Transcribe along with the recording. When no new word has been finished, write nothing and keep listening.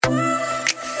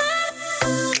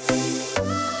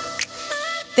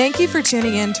Thank you for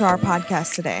tuning in to our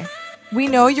podcast today. We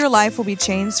know your life will be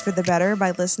changed for the better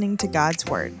by listening to God's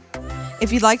Word.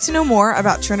 If you'd like to know more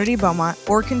about Trinity Beaumont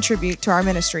or contribute to our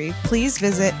ministry, please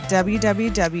visit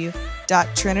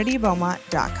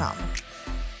www.trinitybeaumont.com.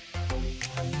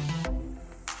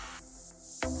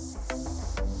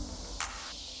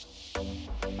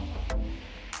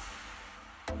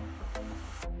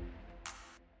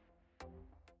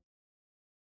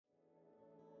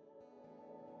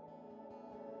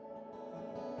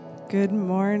 Good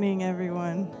morning,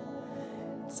 everyone.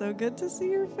 So good to see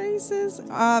your faces.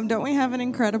 Don't we have an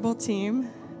incredible team?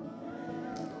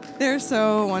 They're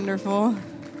so wonderful.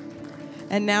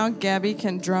 And now Gabby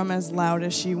can drum as loud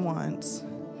as she wants.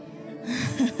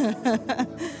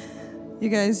 You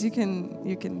guys, you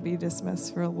can be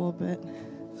dismissed for a little bit.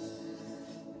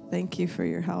 Thank you for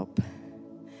your help.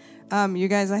 You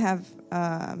guys,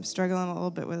 I'm struggling a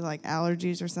little bit with like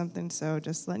allergies or something, so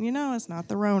just letting you know it's not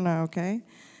the Rona, okay?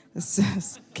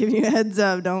 Just give you a heads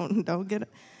up. Don't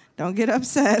get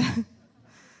upset.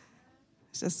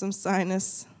 It's just some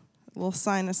sinus, a little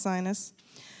sinus.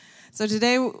 So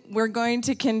today we're going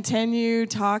to continue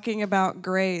talking about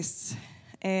grace.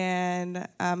 And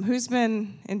who's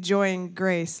been enjoying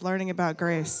grace, learning about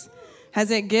grace? Has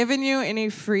it given you any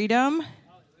freedom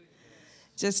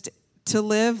just to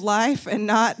live life and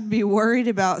not be worried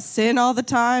about sin all the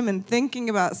time and thinking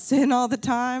about sin all the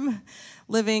time?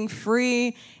 Living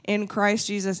free in Christ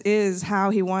Jesus is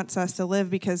how he wants us to live,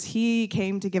 because he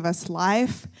came to give us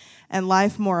life and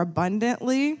life more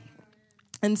abundantly.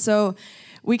 And so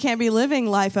we can't be living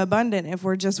life abundant if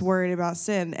we're just worried about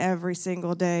sin every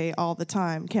single day, all the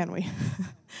time, can we?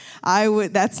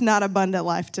 That's not abundant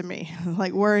life to me.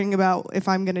 Like worrying about if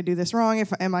I'm going to do this wrong, no,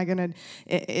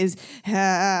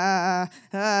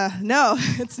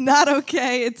 it's not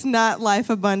okay. It's not life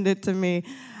abundant to me.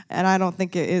 And I don't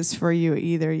think it is for you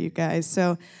either, you guys.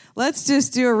 So let's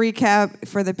just do a recap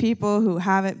for the people who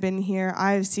haven't been here.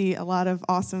 I see a lot of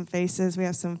awesome faces. We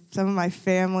have some of my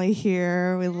family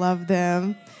here. We love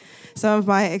them. Some of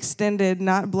my extended,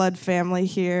 not blood family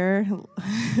here.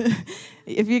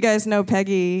 If you guys know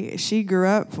Peggy, I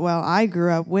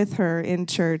grew up with her in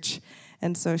church.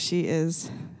 And so she is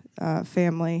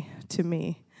family to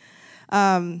me.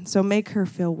 So make her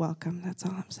feel welcome. That's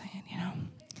all I'm saying, you know.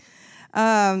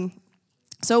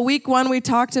 So week 1, we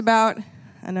talked about,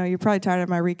 I know you're probably tired of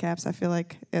my recaps. I feel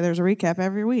like there's a recap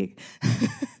every week.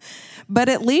 But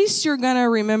at least you're going to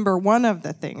remember one of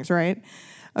the things, right?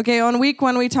 Okay, on week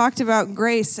 1, we talked about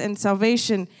grace and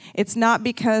salvation. It's not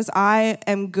because I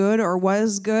am good or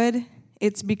was good.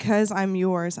 It's because I'm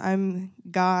yours. I'm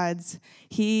God's.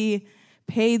 He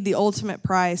paid the ultimate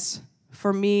price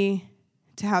for me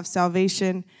to have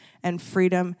salvation and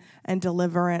freedom and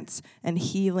deliverance and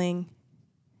healing.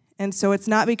 And so it's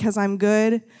not because I'm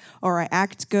good or I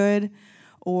act good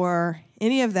or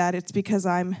any of that. It's because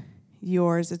I'm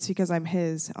yours. It's because I'm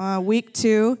his. Week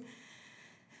 2,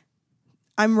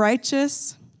 I'm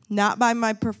righteous, not by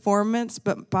my performance,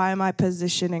 but by my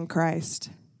position in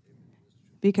Christ.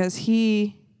 Because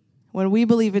when we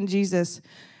believe in Jesus,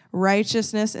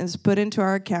 righteousness is put into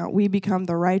our account. We become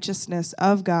the righteousness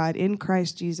of God in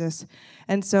Christ Jesus.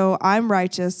 And so I'm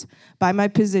righteous by my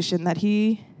position that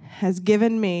he has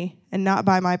given me and not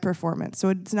by my performance. So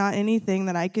it's not anything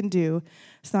that I can do.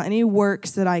 It's not any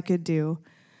works that I could do.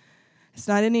 It's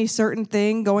not any certain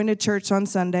thing, going to church on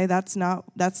Sunday. That's not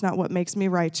what makes me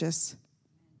righteous.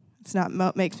 It's not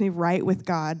what makes me right with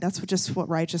God. That's just what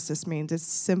righteousness means. It's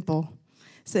simple.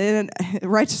 So,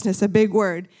 righteousness, a big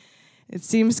word. It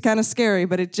seems kind of scary,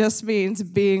 but it just means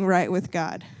being right with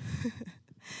God.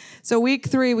 So week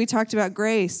 3, we talked about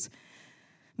grace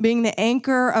being the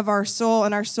anchor of our soul,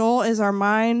 and our soul is our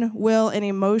mind, will, and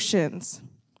emotions.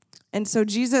 And so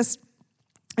Jesus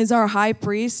is our high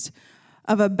priest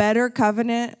of a better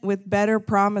covenant with better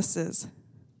promises.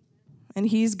 And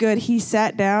he's good. He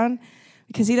sat down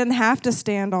because he didn't have to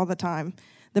stand all the time.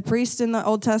 The priest in the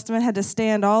Old Testament had to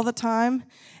stand all the time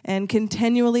and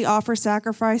continually offer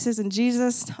sacrifices. And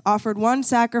Jesus offered one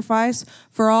sacrifice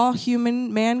for all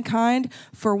human mankind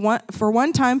for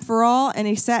one time for all, and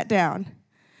he sat down.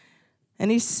 And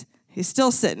he's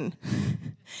still sitting.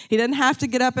 He didn't have to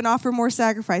get up and offer more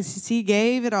sacrifices. He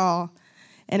gave it all,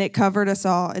 and it covered us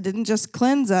all. It didn't just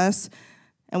cleanse us,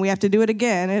 and we have to do it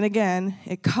again and again.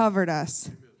 It covered us.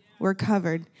 We're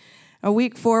covered.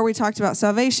 Week 4, we talked about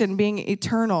salvation being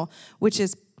eternal, which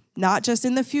is not just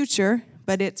in the future,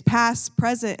 but it's past,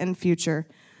 present, and future.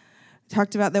 We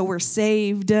talked about that we're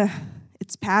saved.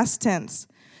 It's past tense.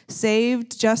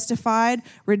 Saved, justified,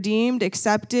 redeemed,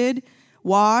 accepted,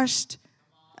 washed,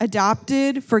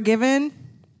 adopted, forgiven.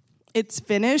 It's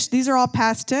finished. These are all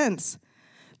past tense.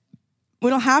 We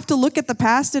don't have to look at the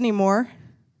past anymore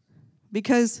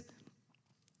because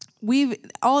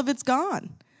all of it's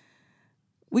gone.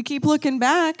 We keep looking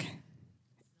back,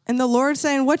 and the Lord's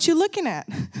saying, what you looking at?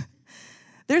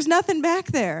 There's nothing back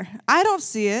there. I don't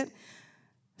see it.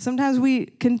 Sometimes we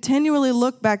continually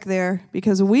look back there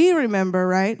because we remember,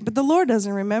 right? But the Lord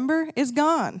doesn't remember. It's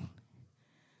gone.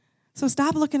 So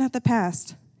stop looking at the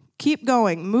past. Keep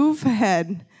going. Move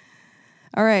ahead.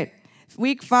 All right.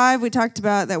 Week 5, we talked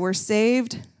about that we're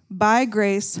saved by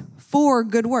grace for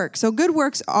good works. So good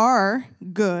works are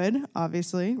good,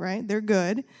 obviously, right? They're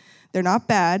good. They're not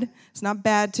bad. It's not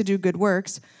bad to do good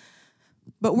works.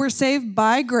 But we're saved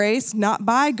by grace, not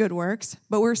by good works,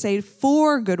 but we're saved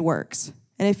for good works.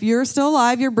 And if you're still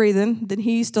alive, you're breathing, then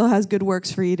he still has good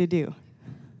works for you to do.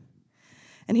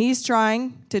 And he's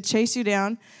trying to chase you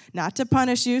down, not to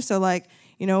punish you. So like,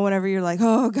 you know, whenever you're like,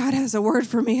 oh, God has a word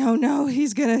for me. Oh no,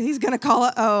 he's gonna call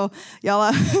it. Oh,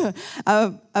 y'all,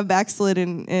 I backslid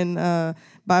in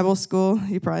Bible school.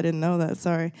 You probably didn't know that,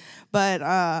 sorry. But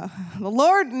the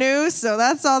Lord knew, so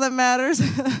that's all that matters.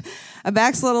 I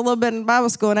backslid a little bit in Bible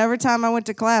school, and every time I went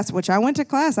to class,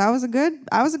 I was a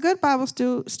good Bible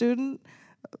student.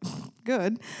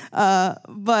 Good.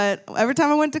 But every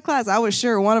time I went to class, I was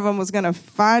sure one of them was going to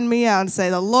find me out and say,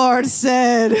 the Lord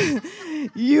said,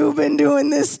 you've been doing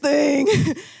this thing.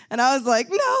 And I was like,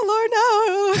 no, Lord,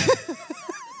 no.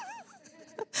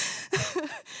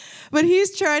 But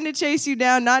he's trying to chase you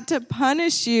down, not to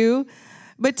punish you,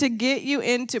 but to get you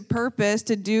into purpose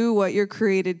to do what you're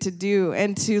created to do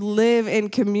and to live in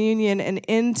communion and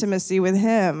intimacy with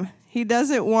him. He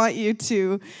doesn't want you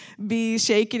to be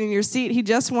shaking in your seat. He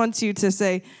just wants you to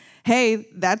say, hey,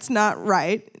 that's not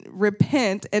right.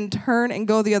 Repent and turn and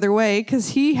go the other way because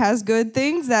he has good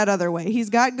things that other way. He's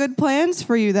got good plans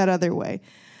for you that other way.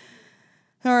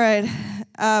 All right.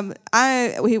 There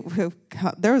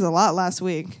was a lot last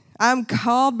week. I'm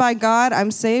called by God.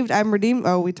 I'm saved. I'm redeemed.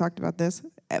 Oh, we talked about this.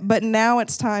 But now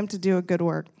it's time to do a good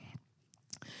work.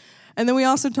 And then we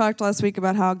also talked last week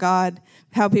about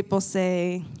how people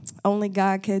say, only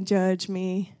God can judge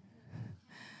me.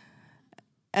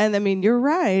 And I mean, you're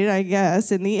right, I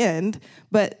guess, in the end.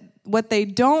 But what they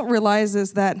don't realize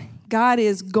is that God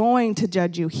is going to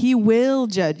judge you. He will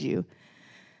judge you.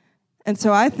 And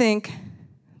so I think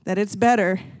that it's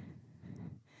better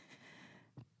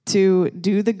to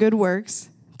do the good works,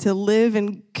 to live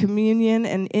in communion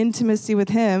and intimacy with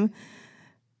him,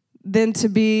 than to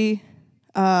be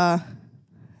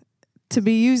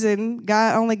using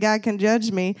God, only God can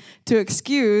judge me, to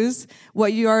excuse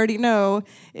what you already know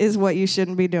is what you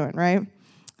shouldn't be doing, right?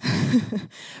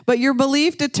 But your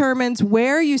belief determines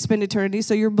where you spend eternity.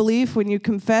 So your belief, when you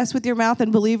confess with your mouth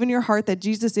and believe in your heart that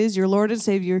Jesus is your Lord and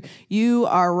Savior, you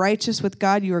are righteous with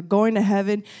God. You are going to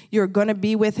heaven. You're going to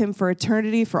be with him for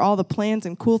eternity, for all the plans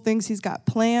and cool things he's got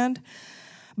planned.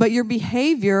 But your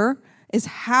behavior is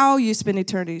how you spend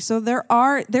eternity. So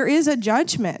there is a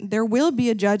judgment. There will be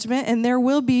a judgment, and there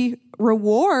will be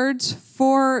rewards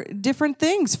for different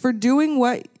things, for doing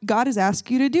what God has asked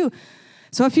you to do.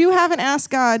 So if you haven't asked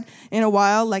God in a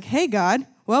while, like, hey, God,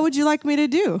 what would you like me to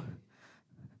do?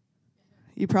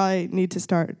 You probably need to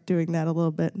start doing that a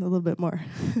little bit more.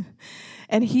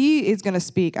 And he is going to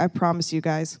speak, I promise you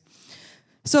guys.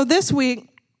 So this week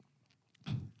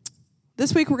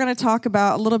we're going to talk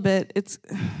about a little bit, it's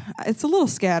a little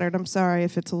scattered. I'm sorry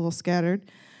if it's a little scattered.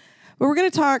 But we're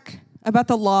going to talk about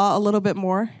the law a little bit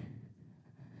more.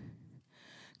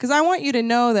 Because I want you to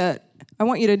know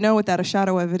without a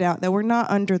shadow of a doubt that we're not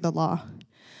under the law.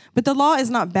 But the law is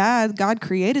not bad. God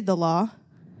created the law.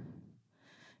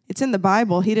 It's in the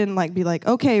Bible. He didn't be like,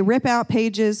 okay, rip out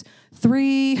pages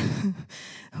 3,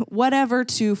 whatever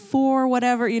to 4,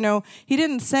 whatever. He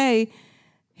didn't say,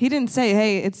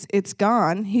 hey, it's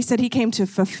gone. He said he came to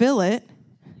fulfill it.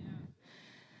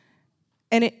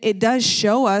 And it does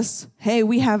show us, hey,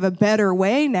 we have a better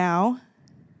way now.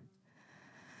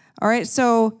 All right,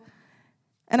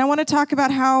 and I want to talk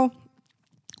about how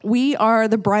we are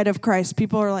the bride of Christ.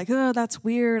 People are like, oh, that's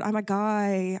weird. I'm a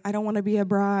guy. I don't want to be a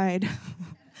bride.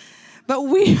 But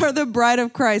we are the bride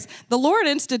of Christ. The Lord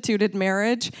instituted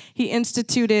marriage. He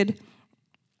instituted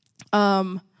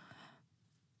the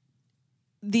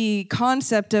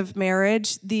concept of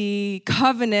marriage, the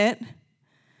covenant.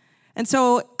 And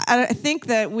so I think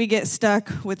that we get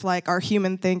stuck with our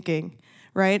human thinking,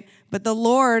 right? But the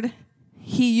Lord,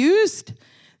 he used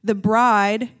the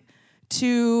bride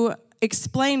to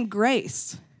explain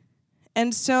grace.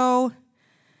 And so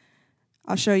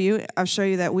I'll show you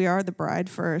that we are the bride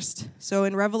first. So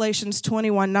in Revelations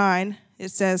 21:9, it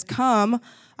says, come,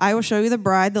 I will show you the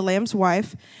bride, the Lamb's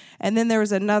wife. And then there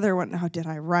was another one. Oh, did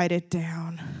I write it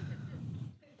down?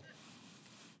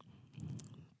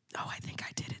 Oh, I think I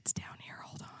did. It's down here.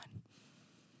 Hold on.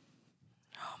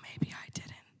 Oh, maybe I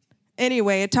didn't.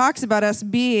 Anyway, it talks about us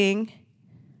being,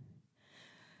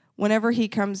 whenever he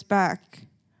comes back,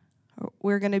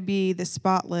 we're going to be the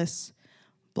spotless,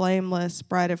 blameless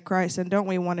bride of Christ. And don't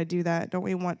we want to do that? Don't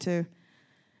we want to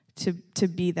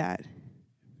be that?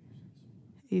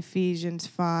 Ephesians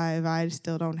 5. I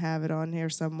still don't have it on here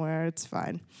somewhere. It's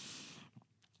fine.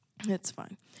 It's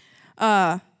fine.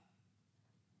 All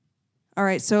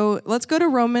right, so let's go to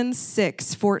Romans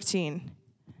 6:14.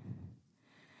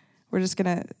 We're just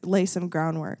going to lay some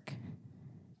groundwork.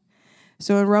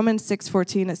 So in Romans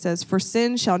 6:14 it says, "For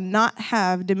sin shall not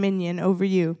have dominion over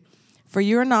you, for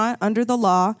you are not under the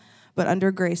law, but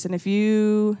under grace." And if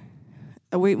we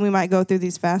might go through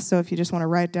these fast, so if you just want to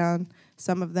write down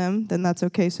some of them, then that's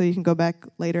okay, so you can go back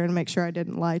later and make sure I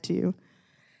didn't lie to you.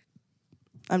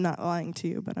 I'm not lying to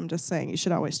you, but I'm just saying you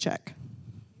should always check.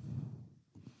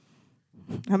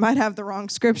 I might have the wrong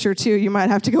scripture too. You might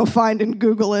have to go find and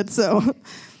Google it, so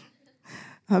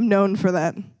I'm known for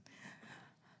that.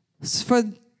 "For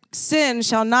sin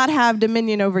shall not have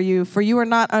dominion over you, for you are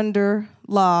not under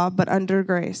law, but under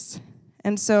grace."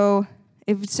 And so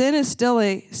if sin is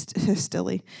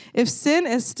if sin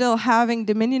is still having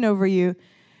dominion over you,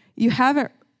 you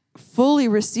haven't fully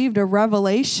received a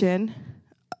revelation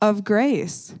of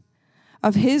grace,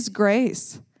 of his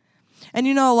grace. And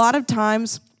you know, a lot of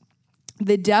times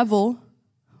the devil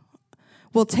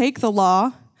will take the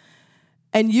law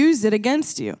and use it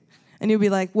against you. And you'll be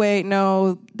like, wait,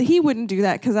 no, he wouldn't do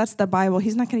that because that's the Bible.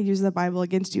 He's not going to use the Bible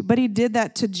against you. But he did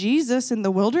that to Jesus in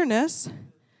the wilderness.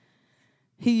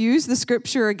 He used the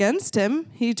scripture against him.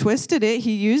 He twisted it.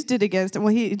 He used it against him.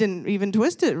 Well, he didn't even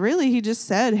twist it, really. He just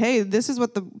said, hey, this is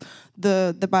what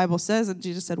the Bible says. And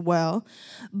Jesus said, well,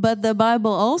 but the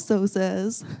Bible also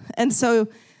says. And so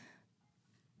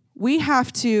we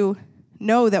have to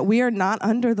know that we are not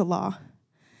under the law.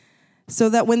 So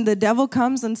that when the devil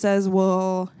comes and says,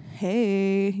 well,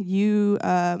 hey,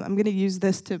 I'm going to use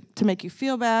this to make you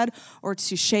feel bad or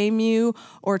to shame you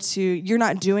or you're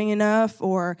not doing enough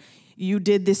or you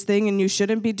did this thing and you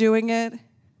shouldn't be doing it.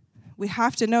 We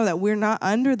have to know that we're not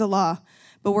under the law,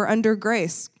 but we're under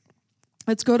grace.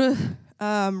 Let's go to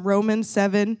Romans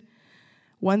 7,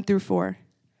 1 through 4.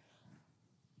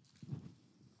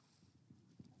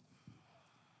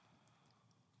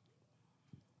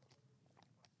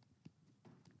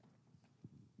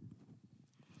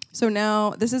 So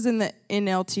now, this is in the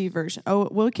NLT version. Oh,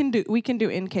 we can do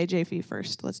NKJV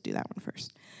first. Let's do that one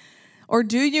first. "Or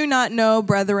do you not know,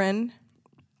 brethren,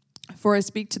 for I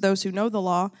speak to those who know the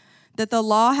law, that the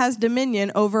law has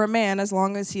dominion over a man as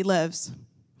long as he lives?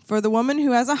 For the woman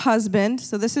who has a husband,"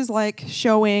 so this is like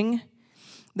showing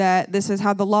that this is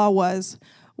how the law was.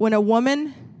 When a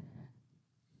woman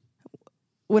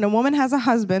has a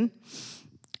husband,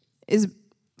 let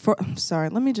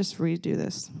me just redo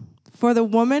this. "For the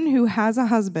woman who has a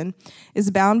husband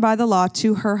is bound by the law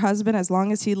to her husband as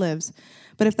long as he lives.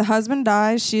 But if the husband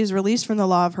dies, she is released from the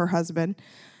law of her husband.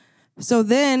 So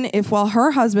then, if while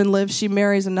her husband lives, she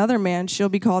marries another man, she'll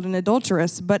be called an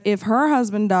adulteress. But if her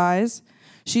husband dies,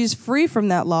 she is free from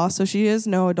that law, so she is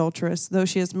no adulteress, though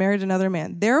she has married another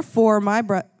man. Therefore, my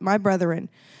brethren,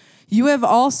 you have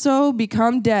also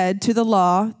become dead to the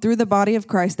law through the body of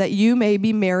Christ, that you may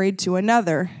be married to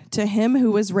another, to him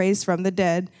who was raised from the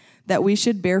dead, that we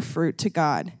should bear fruit to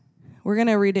God." We're going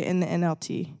to read it in the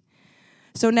NLT.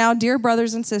 "So now, dear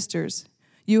brothers and sisters,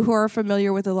 you who are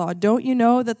familiar with the law, don't you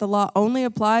know that the law only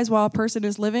applies while a person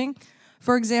is living?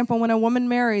 For example, when a woman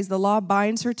marries, the law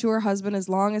binds her to her husband as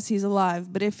long as he's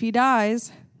alive. But if he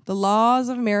dies, the laws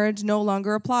of marriage no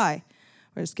longer apply."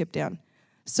 We're going to skip down.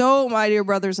 "So, my dear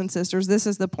brothers and sisters," this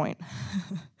is the point.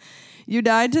 "You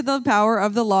died to the power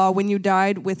of the law when you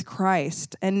died with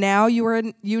Christ, and now you are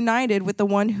united with the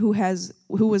one who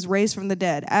was raised from the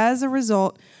dead. As a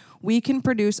result, we can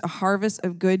produce a harvest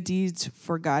of good deeds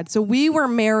for God." So we were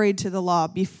married to the law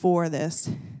before this.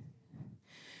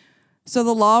 So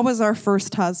the law was our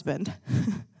first husband,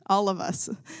 all of us,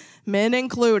 men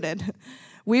included.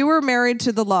 We were married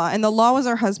to the law, and the law was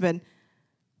our husband.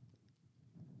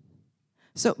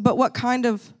 So, but what kind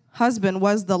of husband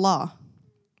was the law?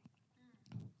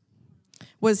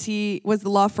 Was the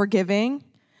law forgiving,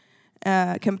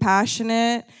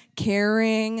 compassionate,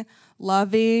 caring,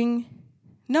 loving?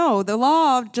 No, the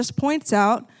law just points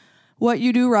out what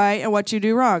you do right and what you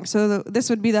do wrong. So this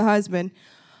would be the husband.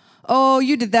 "Oh,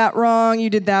 you did that wrong. You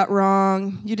did that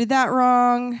wrong. You did that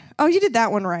wrong. Oh, you did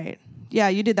that one right. Yeah,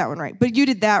 you did that one right. But you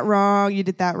did that wrong. You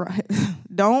did that wrong."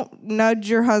 Don't nudge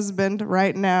your husband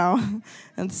right now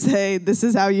and say, this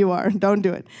is how you are. Don't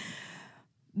do it.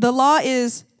 The law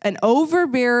is an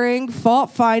overbearing,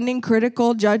 fault-finding,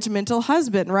 critical, judgmental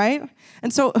husband, right?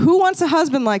 And so who wants a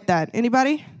husband like that?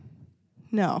 Anybody?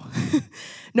 No.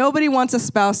 Nobody wants a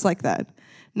spouse like that.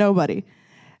 Nobody.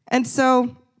 And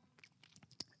so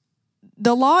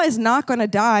the law is not going to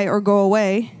die or go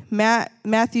away.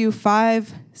 Matthew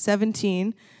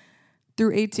 5:17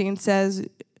 through 18 says,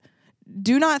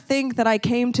 "Do not think that I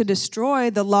came to destroy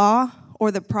the law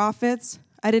or the prophets.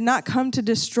 I did not come to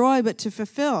destroy, but to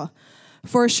fulfill.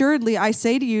 For assuredly, I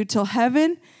say to you, till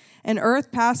heaven and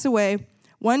earth pass away,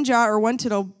 one jot or one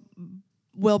tittle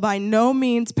will by no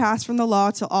means pass from the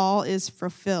law till all is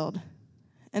fulfilled."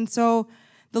 And so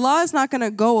the law is not going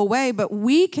to go away, but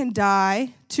we can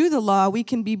die to the law. We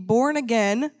can be born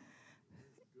again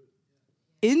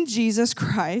in Jesus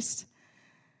Christ.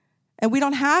 And we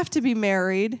don't have to be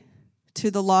married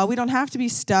to the law. We don't have to be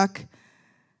stuck.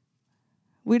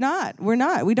 We're not.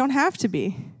 We don't have to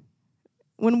be.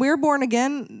 When we're born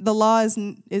again, the law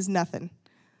is nothing.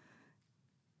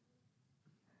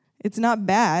 It's not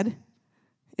bad.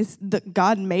 It's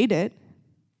God made it.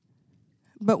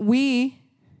 But when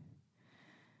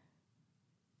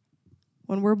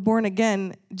we're born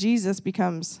again, Jesus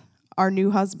becomes our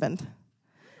new husband.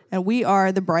 And we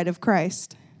are the bride of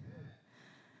Christ.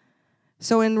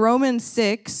 So in Romans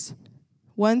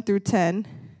 6:1-10,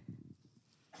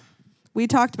 we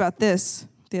talked about this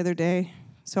the other day,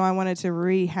 so I wanted to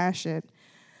rehash it.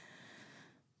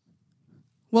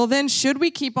 Well, then, should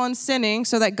we keep on sinning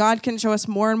so that God can show us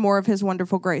more and more of his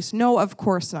wonderful grace? No, of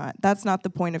course not. That's not the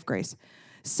point of grace.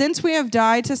 Since we have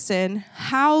died to sin,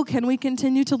 how can we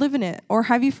continue to live in it? Or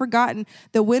have you forgotten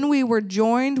that when we were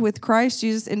joined with Christ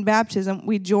Jesus in baptism,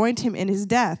 we joined him in his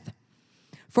death?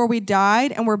 For we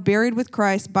died and were buried with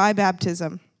Christ by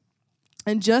baptism.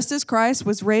 And just as Christ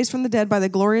was raised from the dead by the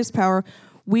glorious power,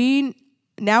 we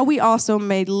also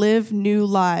may live new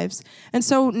lives. And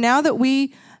so now that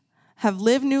we have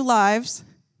lived new lives,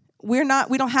 we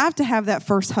don't have to have that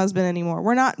first husband anymore.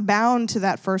 We're not bound to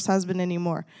that first husband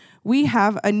anymore. We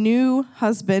have a new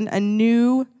husband, a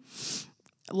new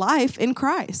life in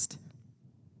Christ.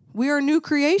 We are a new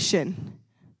creation.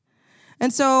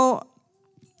 And so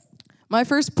my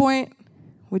first point,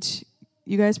 which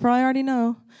you guys probably already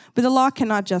know, but the law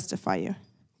cannot justify you.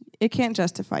 It can't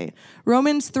justify you.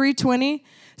 Romans 3:20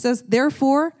 says,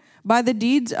 "Therefore, by the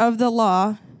deeds of the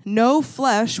law, no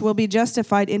flesh will be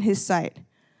justified in his sight.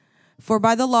 For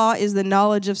by the law is the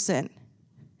knowledge of sin."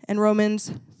 And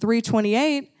Romans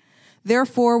 3:28,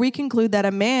 "Therefore we conclude that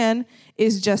a man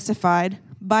is justified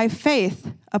by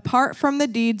faith apart from the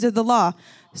deeds of the law."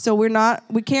 So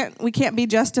we can't be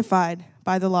justified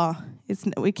by the law.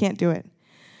 We can't do it.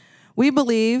 We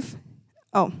believe,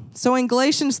 so in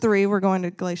Galatians 3, we're going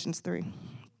to Galatians 3.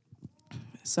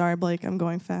 Sorry, Blake, I'm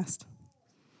going fast.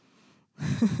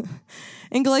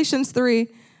 In Galatians 3,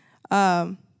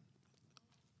 there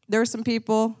were some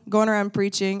people going around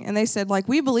preaching, and they said,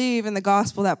 we believe in the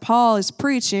gospel that Paul is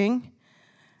preaching,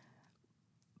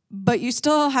 but you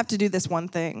still have to do this one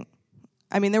thing.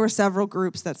 I mean, there were several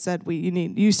groups that said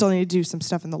you still need to do some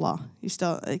stuff in the law. You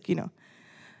still,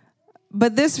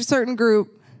 But this certain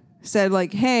group said,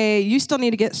 hey, you still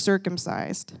need to get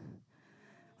circumcised.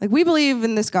 We believe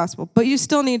in this gospel, but you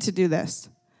still need to do this.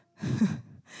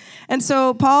 And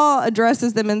so Paul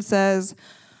addresses them and says,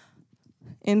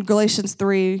 in Galatians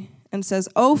 3, and says,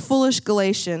 "O foolish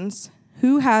Galatians,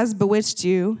 who has bewitched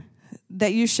you,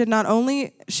 that you should not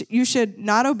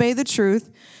obey the truth,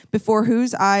 before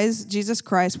whose eyes Jesus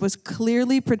Christ was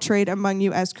clearly portrayed among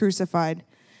you as crucified.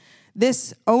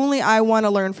 This only I want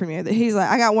to learn from you." He's like,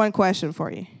 I got one question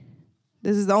for you.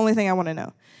 This is the only thing I want to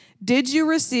know. Did you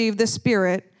receive the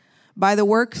Spirit by the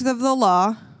works of the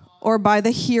law or by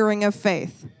the hearing of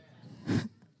faith?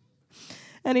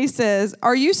 And he says,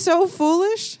 "Are you so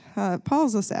foolish?"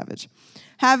 Paul's a savage.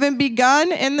 "Having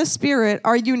begun in the Spirit,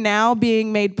 are you now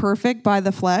being made perfect by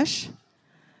the flesh?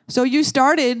 So you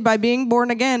started by being born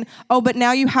again. But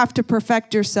now you have to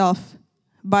perfect yourself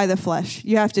by the flesh.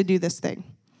 You have to do this thing."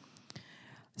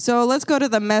 So let's go to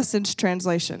the Message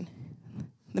translation.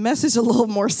 The Message is a little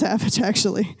more savage,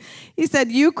 actually. He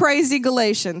said, "You crazy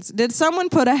Galatians, did someone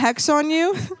put a hex on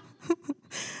you?"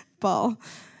 Paul,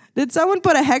 "Did someone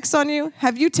put a hex on you?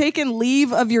 Have you taken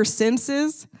leave of your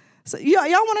senses?" So y'all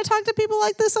want to talk to people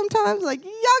like this sometimes?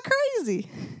 Y'all crazy.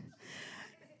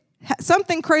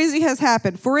 "Something crazy has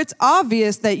happened, for it's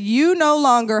obvious that you no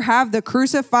longer have the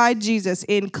crucified Jesus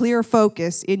in clear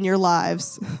focus in your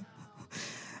lives."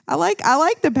 I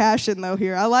like the passion, though,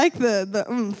 here. I like the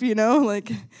oomph,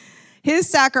 His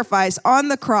sacrifice on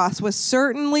the cross was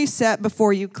certainly set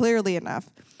before you clearly enough.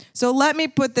 So let me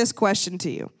put this question to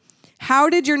you. How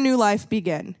did your new life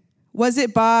begin? Was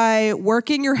it by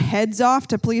working your heads off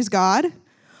to please God?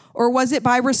 Or was it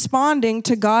by responding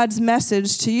to God's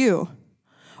message to you?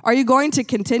 Are you going to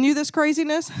continue this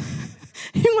craziness?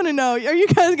 You want to know, are you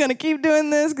guys going to keep doing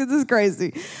this? Because this is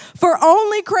crazy. For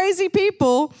only crazy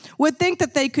people would think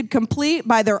that they could complete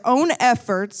by their own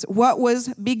efforts what was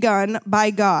begun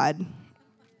by God.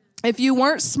 If you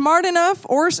weren't smart enough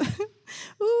or...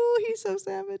 Ooh, he's so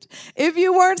savage. If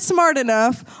you weren't smart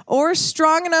enough or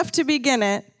strong enough to begin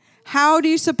it, how do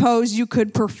you suppose you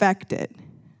could perfect it?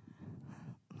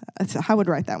 I would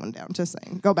write that one down, just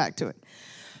saying. Go back to it.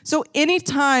 So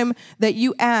anytime that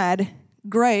you add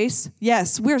grace,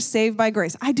 yes, we're saved by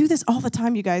grace. I do this all the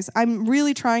time, you guys. I'm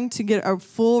really trying to get a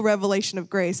full revelation of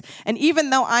grace. And even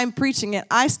though I'm preaching it,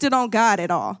 I still don't got it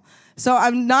all. So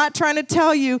I'm not trying to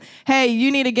tell you, hey,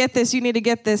 you need to get this, you need to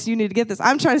get this, you need to get this.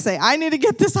 I'm trying to say, I need to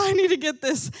get this, I need to get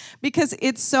this. Because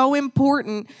it's so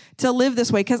important to live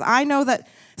this way. Because I know that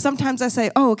sometimes I say,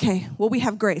 oh, okay, well, we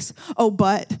have grace. Oh,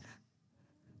 but.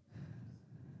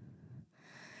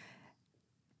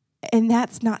 And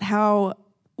that's not how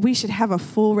we should have a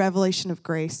full revelation of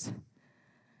grace.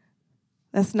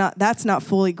 That's not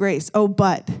fully grace. Oh,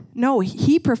 but. No,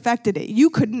 he perfected it. You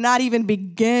could not even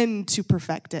begin to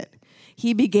perfect it.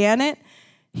 He began it.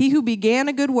 He who began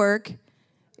a good work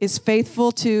is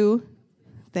faithful to,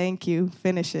 thank you,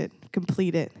 finish it,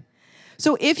 complete it.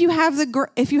 So if you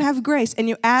have grace and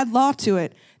you add law to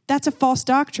it, that's a false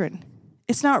doctrine.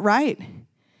 It's not right.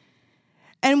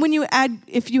 And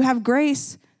if you have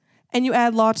grace and you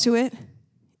add law to it,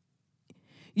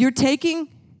 you're taking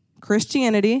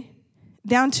Christianity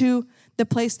down to the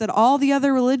place that all the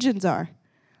other religions are.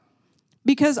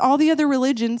 Because all the other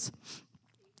religions,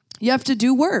 you have to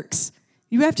do works.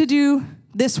 You have to do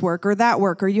this work or that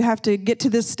work, or you have to get to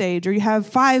this stage, or you have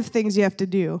 5 things you have to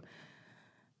do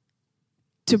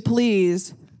to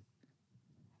please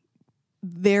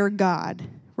their God,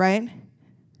 right?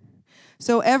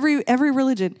 So every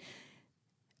religion,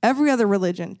 every other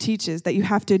religion teaches that you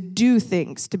have to do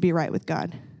things to be right with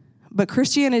God. But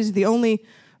Christianity is the only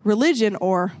religion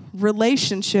or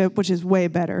relationship, which is way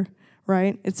better,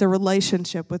 right? It's a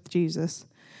relationship with Jesus,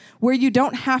 where you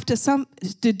don't have to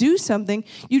do something,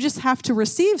 you just have to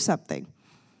receive something.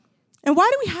 And why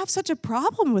do we have such a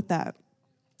problem with that?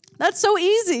 That's so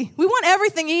easy. We want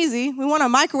everything easy. We want to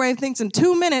microwave things in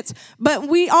 2 minutes, but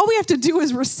all we have to do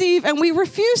is receive, and we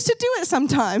refuse to do it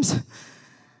sometimes.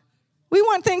 We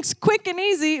want things quick and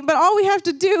easy, but all we have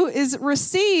to do is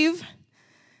receive,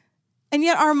 and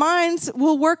yet our minds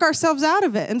will work ourselves out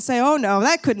of it and say, oh no,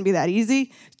 that couldn't be that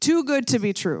easy. Too good to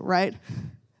be true, right?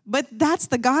 But that's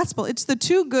the gospel. It's the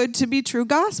too good to be true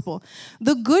gospel.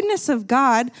 The goodness of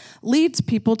God leads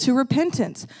people to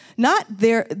repentance. Not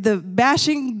the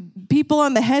bashing people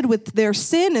on the head with their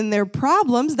sin and their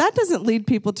problems. That doesn't lead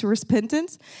people to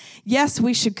repentance. Yes,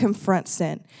 we should confront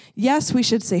sin. Yes, we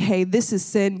should say, hey, this is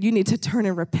sin. You need to turn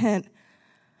and repent.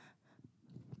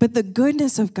 But the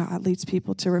goodness of God leads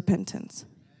people to repentance.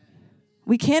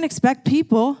 We can't expect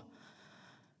people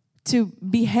to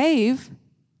behave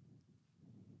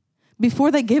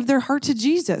before they give their heart to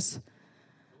Jesus.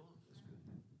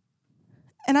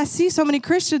 And I see so many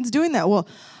Christians doing that. Well,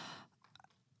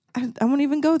 I won't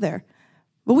even go there.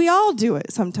 But we all do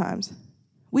it sometimes.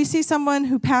 We see someone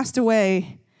who passed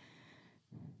away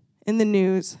in the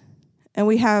news, and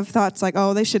we have thoughts like,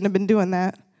 oh, they shouldn't have been doing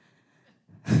that.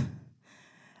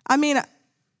 I mean,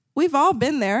 we've all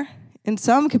been there in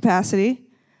some capacity.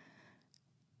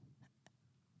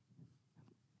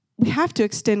 We have to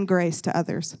extend grace to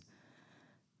others.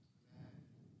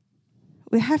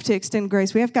 We have to extend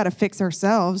grace. We have got to fix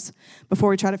ourselves before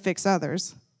we try to fix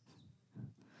others.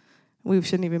 We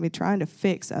shouldn't even be trying to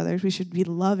fix others. We should be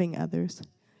loving others.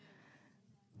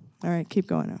 All right, keep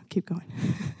going now. Keep going.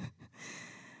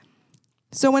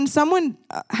 So when someone,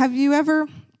 have you ever,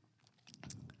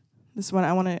 this one,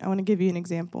 I want to give you an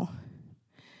example.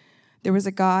 There was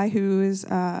a guy who is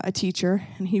a teacher,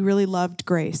 and he really loved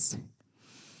grace.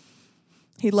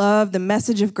 He loved the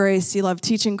message of grace. He loved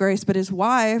teaching grace, but his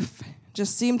wife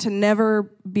just seemed to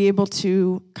never be able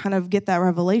to kind of get that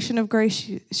revelation of grace.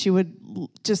 She would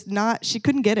just not, she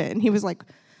couldn't get it. And he was like,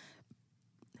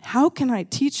 how can I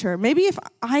teach her? Maybe if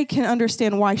I can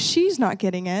understand why she's not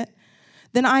getting it,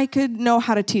 then I could know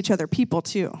how to teach other people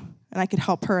too. And I could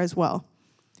help her as well.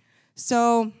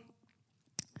 So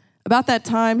about that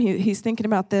time, he's thinking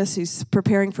about this. He's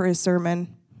preparing for his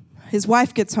sermon. His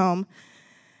wife gets home.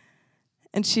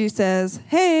 And she says,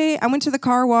 hey, I went to the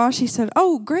car wash. He said,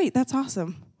 oh, great, that's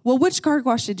awesome. well, which car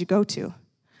wash did you go to?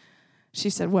 She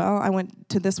said, well, I went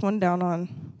to this one down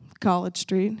on College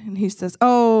Street. And he says,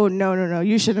 oh, no,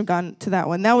 you shouldn't have gone to that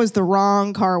one. That was the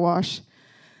wrong car wash.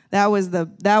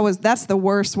 That's the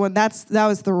worst one. That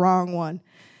was the wrong one.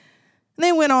 And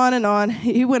they went on and on.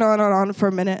 He went on and on for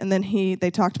a minute, and then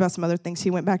they talked about some other things. He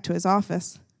went back to his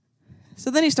office. So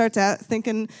then he starts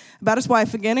thinking about his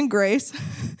wife again and Grace.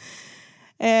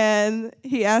 And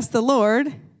he asked the Lord,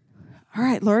 all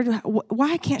right, Lord,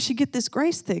 why can't she get this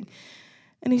Grace thing?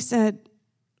 And he said,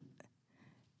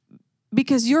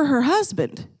 because you're her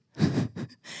husband.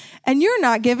 And you're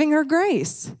not giving her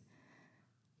grace.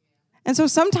 And so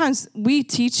sometimes we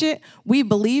teach it, we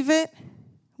believe it,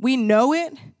 we know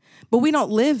it, but we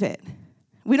don't live it.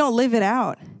 We don't live it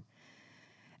out.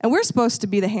 And we're supposed to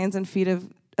be the hands and feet of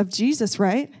Jesus,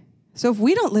 right? So if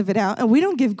we don't live it out and we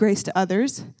don't give grace to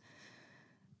others,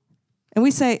 and we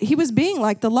say, he was being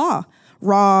like the law.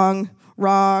 Wrong.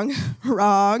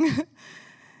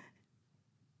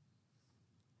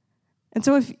 And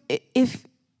so if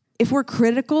we're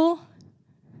critical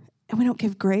and we don't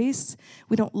give grace,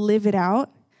 we don't live it out,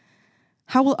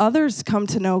 how will others come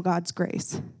to know God's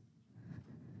grace?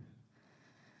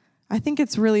 I think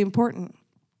it's really important.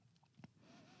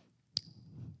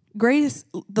 Grace,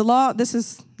 the law, this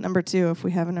is number 2, if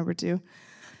we have a number 2.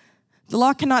 The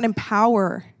law cannot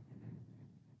empower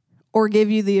or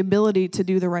give you the ability to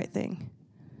do the right thing.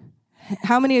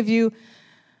 How many of you,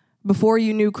 before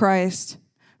you knew Christ,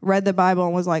 read the Bible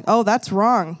and was like, oh, that's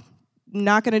wrong.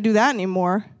 Not going to do that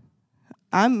anymore.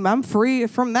 I'm free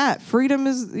from that. Freedom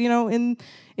is, in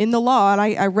the law, and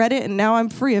I read it, and now I'm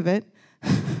free of it.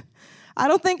 I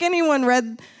don't think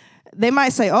anyone they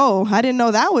might say, oh, I didn't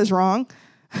know that was wrong.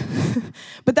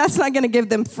 But that's not going to give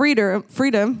them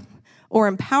freedom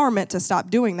or empowerment to stop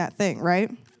doing that thing, right?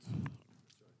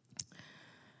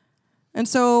 And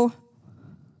so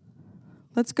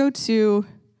let's go to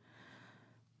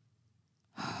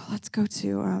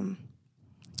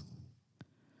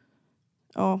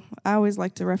I always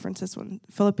like to reference this one,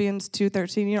 Philippians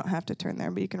 2:13. You don't have to turn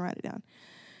there, but you can write it down.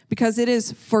 Because it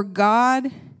is for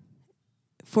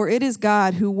it is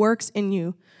God who works in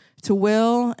you to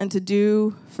will and to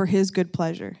do for his good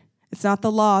pleasure. It's not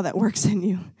the law that works in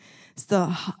you. It's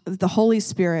the Holy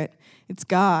Spirit. It's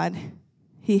God.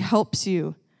 He helps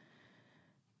you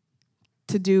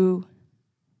to do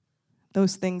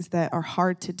those things that are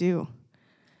hard to do.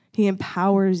 He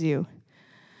empowers you.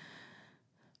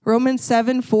 Romans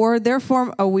 7:4,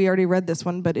 therefore, we already read this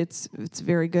one, but it's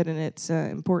very good and it's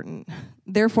important.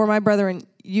 Therefore, my brethren,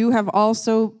 you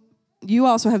also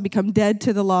have become dead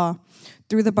to the law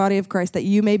through the body of Christ, that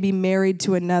you may be married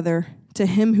to another, to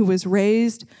him who was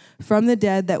raised from the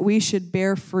dead, that we should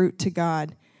bear fruit to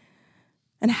God.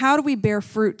 And how do we bear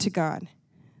fruit to God?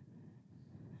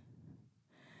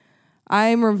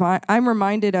 I'm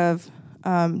reminded of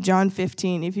John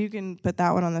 15. If you can put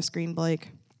that one on the screen,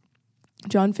 Blake.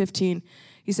 John 15.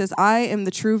 He says, I am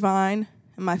the true vine,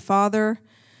 and my Father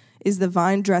is the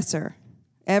vine dresser.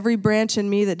 Every branch in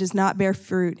me that does not bear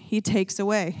fruit, he takes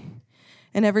away.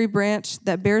 And every branch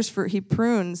that bears fruit, he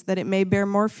prunes, that it may bear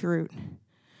more fruit.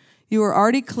 You are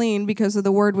already clean because of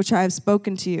the word which I have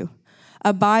spoken to you.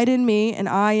 Abide in me, and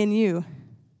I in you.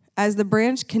 As the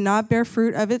branch cannot bear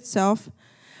fruit of itself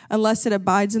unless it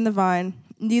abides in the vine,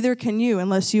 neither can you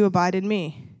unless you abide in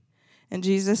me. And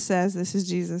Jesus says, this is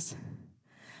Jesus,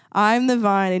 I am the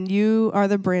vine, and you are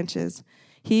the branches.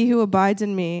 He who abides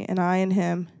in me, and I in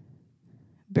him,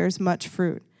 bears much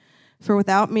fruit. For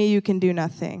without me you can do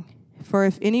nothing. For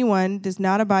if anyone does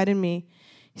not abide in me,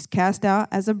 he's cast out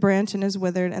as a branch and is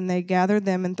withered, and they gather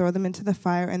them and throw them into the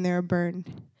fire, and they are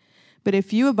burned. But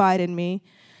if you abide in me,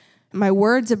 and my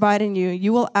words abide in you,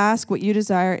 you will ask what you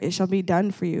desire, it shall be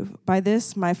done for you. By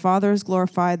this my Father is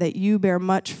glorified, that you bear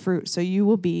much fruit, so you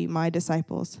will be my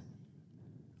disciples.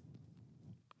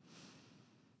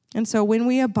 And so when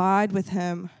we abide with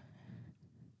him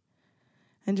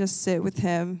and just sit with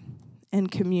him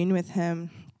and commune with him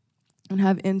and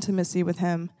have intimacy with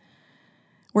him,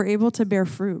 we're able to bear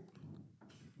fruit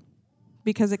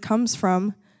because it comes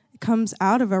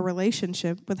out of a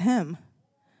relationship with him.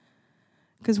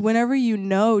 Because whenever you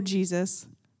know Jesus,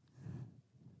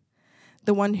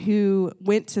 the one who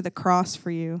went to the cross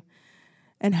for you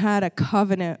and had a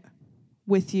covenant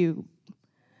with you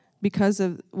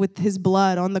with his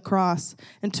blood on the cross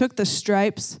and took the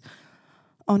stripes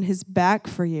on his back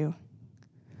for you,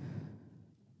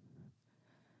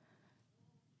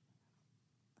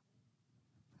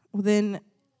 well, then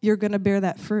you're going to bear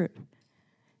that fruit.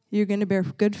 You're going to bear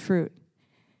good fruit.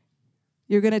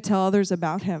 You're going to tell others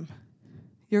about him.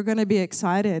 You're going to be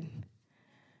excited.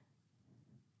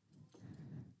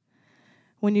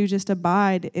 when you just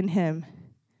abide in him.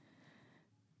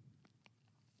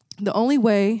 The only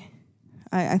way,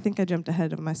 I think I jumped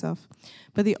ahead of myself,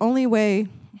 but the only way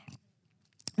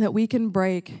that we can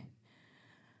break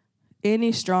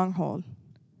any stronghold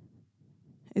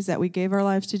is that we gave our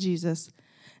lives to Jesus,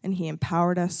 and he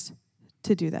empowered us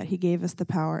to do that. He gave us the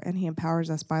power, and he empowers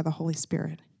us by the Holy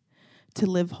Spirit to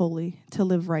live holy, to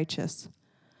live righteous.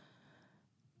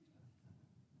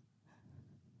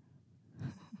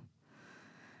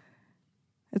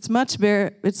 It's much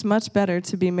better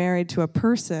to be married to a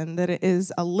person than it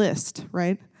is a list,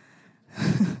 right?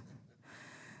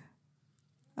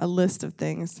 A list of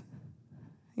things.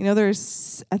 You know,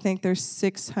 I think there's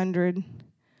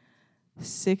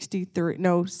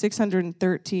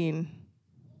 613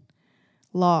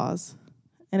 laws.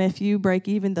 And if you break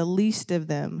even the least of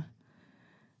them,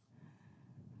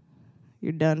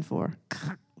 you're done for.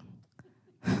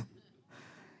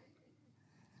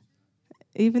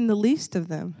 Even the least of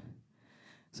them.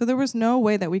 So there was no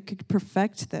way that we could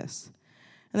perfect this.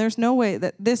 And there's no way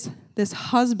that this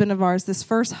husband of ours, this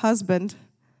first husband,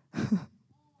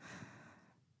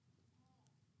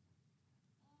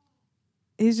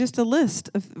 he's just a list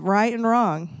of right and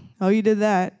wrong. Oh, you did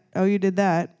that. Oh, you did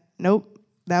that. Nope,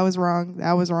 that was wrong.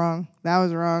 That was wrong. That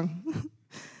was wrong.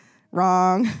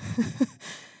 Wrong.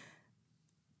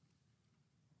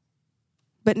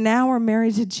 But now we're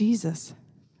married to Jesus.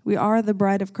 We are the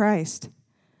bride of Christ.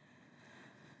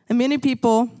 And many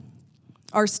people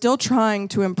are still trying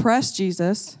to impress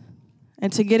Jesus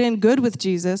and to get in good with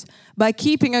Jesus by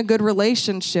keeping a good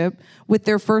relationship with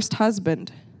their first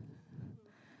husband.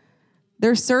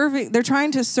 They're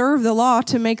trying to serve the law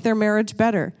to make their marriage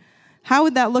better. How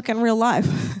would that look in real life?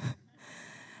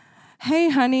 Hey,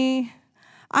 honey,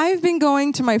 I've been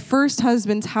going to my first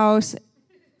husband's house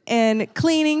and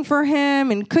cleaning for him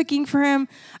and cooking for him.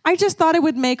 I just thought it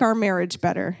would make our marriage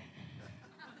better.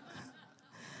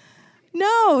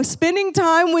 No, spending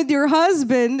time with your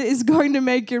husband is going to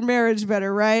make your marriage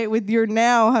better, right? With your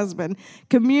now husband,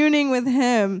 communing with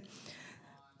him.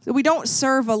 So we don't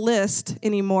serve a list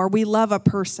anymore. We love a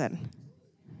person.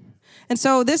 And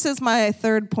so this is my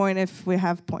third point, if we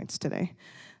have points today.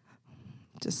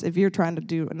 Just if you're trying to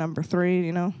do a number 3,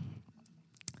 you know,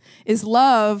 is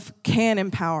love can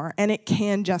empower and it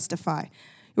can justify.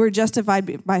 We're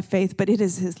justified by faith, but it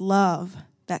is his love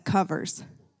that covers.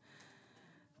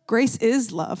 Grace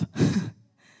is love.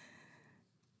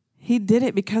 He did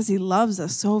it because he loves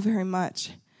us so very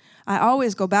much. I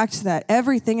always go back to that.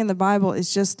 Everything in the Bible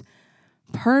is just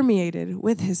permeated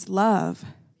with his love,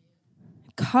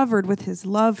 covered with his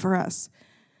love for us.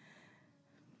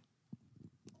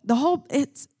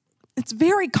 It's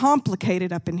very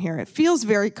complicated up in here. It feels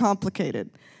very complicated.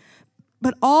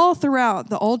 But all throughout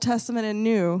the Old Testament and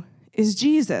New is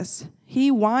Jesus. He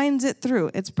winds it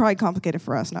through. It's probably complicated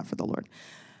for us, not for the Lord.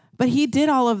 But he did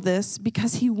all of this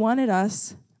because he wanted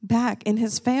us back in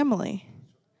his family.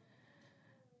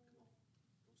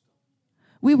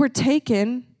 We were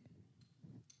taken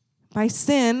by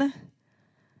sin.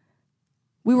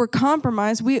 We were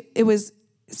compromised.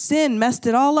 Sin messed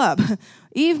it all up.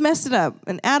 Eve messed it up,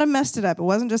 and Adam messed it up. It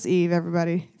wasn't just Eve,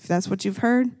 everybody. If that's what you've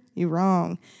heard, you're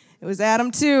wrong. It was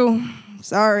Adam too.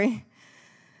 Sorry.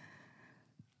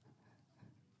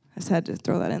 I just had to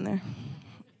throw that in there.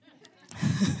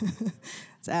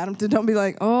 It's Adam too. Don't be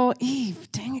like, oh,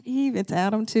 Eve. Dang it, Eve. It's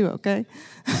Adam too, okay?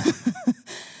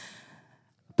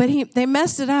 But they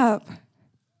messed it up.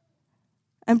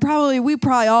 And we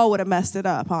probably all would have messed it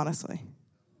up, honestly.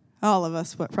 All of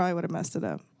us probably would have messed it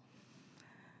up.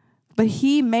 But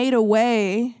he made a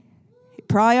way. He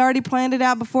probably already planned it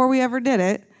out before we ever did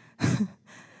it.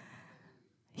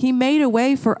 He made a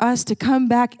way for us to come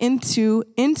back into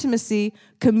intimacy,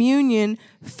 communion,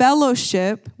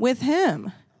 fellowship with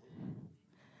him.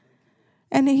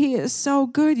 And he is so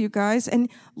good, you guys. And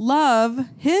love,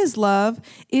 his love,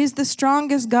 is the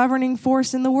strongest governing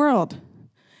force in the world.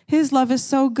 His love is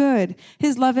so good.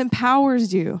 His love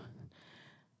empowers you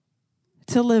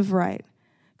to live right.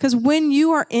 Because when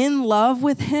you are in love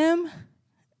with him,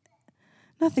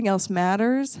 nothing else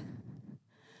matters.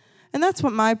 And that's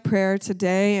what my prayer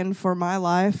today and for my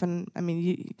life, and I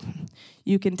mean,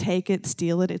 you can take it,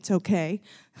 steal it, it's okay.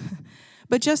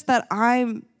 But just that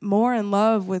I'm more in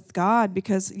love with God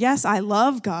because, yes, I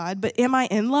love God, but am I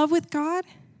in love with God?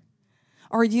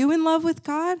 Are you in love with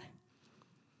God?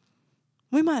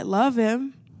 We might love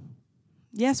him.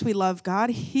 Yes, we love God.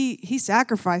 He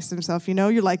sacrificed himself, you know.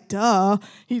 You're like, duh,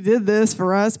 he did this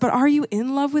for us. But are you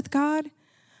in love with God?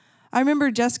 I remember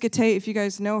Jessica Tate, if you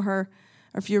guys know her,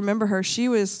 or if you remember her, she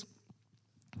was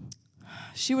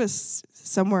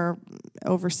somewhere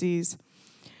overseas.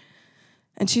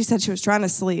 And she said she was trying to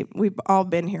sleep. We've all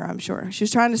been here, I'm sure. She was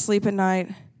trying to sleep at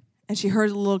night, and she heard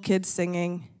the little kids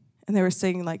singing, and they were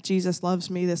singing like, Jesus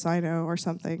loves me, this I know, or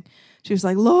something. She was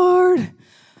like, Lord,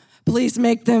 please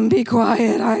make them be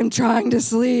quiet. I'm trying to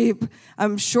sleep.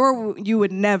 I'm sure you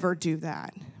would never do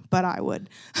that, but I would.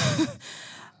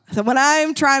 So when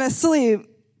I'm trying to sleep,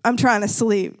 I'm trying to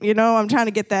sleep. You know, I'm trying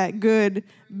to get that good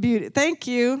beauty. Thank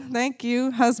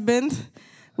you, husband.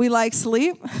 We like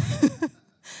sleep.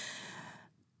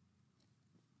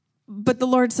 But the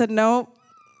Lord said, no,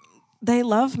 they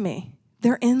love me.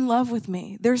 They're in love with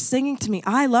me. They're singing to me.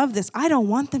 I love this. I don't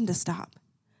want them to stop.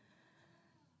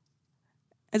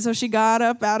 And so she got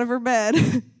up out of her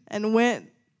bed and went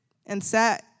and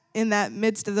sat in that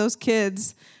midst of those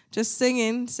kids, just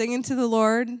singing to the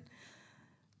Lord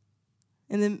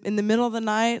in the middle of the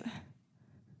night.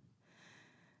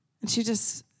 And she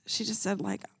just said,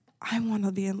 like, I want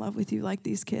to be in love with you like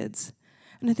these kids.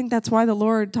 And I think that's why the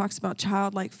Lord talks about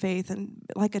childlike faith and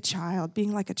like a child,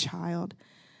 being like a child.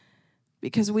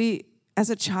 Because as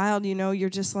a child, you know, you're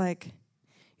just like,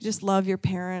 you just love your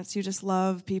parents. You just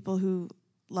love people who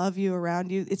love you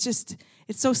around you. It's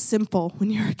so simple when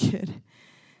you're a kid.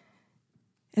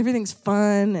 Everything's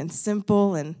fun and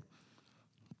simple, and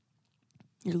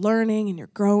you're learning and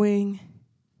you're growing.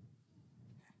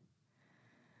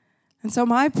 And so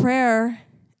my prayer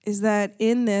is that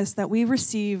in this, that we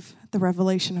receive the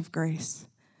revelation of grace.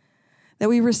 That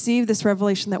we receive this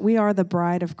revelation that we are the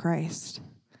bride of Christ.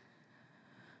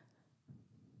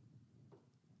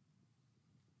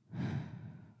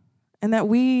 And that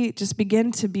we just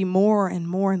begin to be more and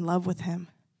more in love with him.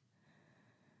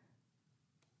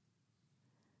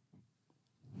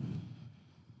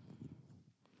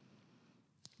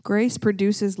 Grace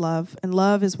produces love, and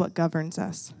love is what governs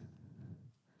us.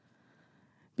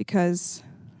 Because,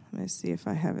 let me see if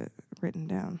I have it written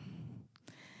down.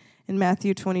 In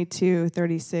Matthew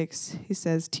 22:36, he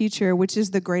says, Teacher, which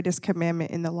is the greatest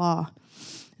commandment in the law?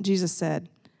 Jesus said,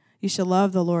 You shall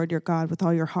love the Lord your God with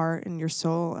all your heart and your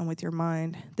soul and with your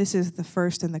mind. This is the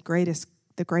first and the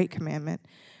great commandment.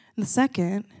 And the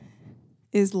second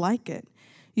is like it.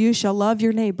 You shall love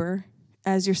your neighbor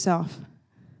as yourself.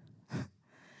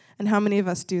 And how many of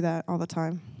us do that all the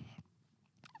time?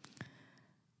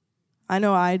 I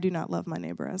know I do not love my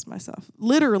neighbor as myself.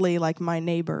 Literally, like my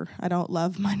neighbor. I don't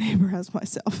love my neighbor as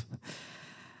myself.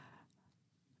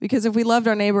 Because if we loved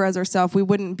our neighbor as ourselves, we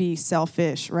wouldn't be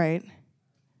selfish, right?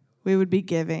 We would be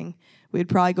giving. We'd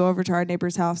probably go over to our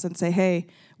neighbor's house and say, hey,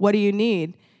 what do you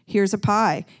need? Here's a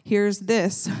pie. Here's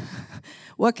this.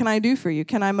 What can I do for you?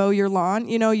 Can I mow your lawn?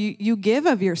 You know, you give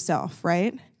of yourself,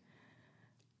 right?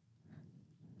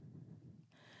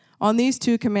 On these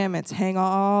two commandments hang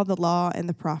all the law and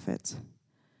the prophets.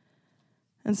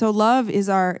 And so love is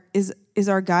our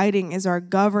guiding, is our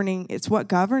governing. It's what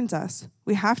governs us.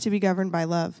 We have to be governed by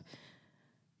love.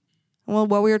 Well,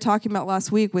 what we were talking about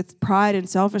last week with pride and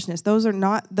selfishness, those are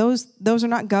not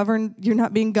governed. You're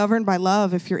not being governed by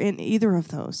love if you're in either of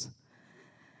those.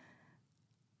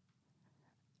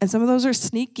 And some of those are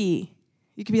sneaky.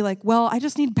 You could be like, well, I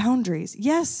just need boundaries.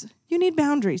 Yes, you need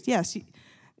boundaries. Yes,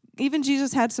 even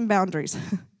Jesus had some boundaries.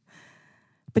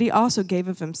 But he also gave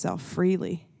of himself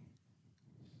freely.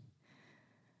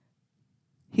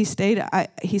 He stayed up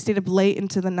late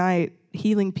into the night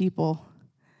healing people,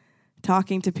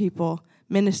 talking to people,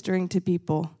 ministering to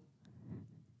people.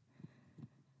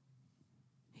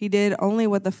 He did only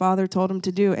what the Father told him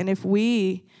to do. And if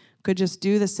we could just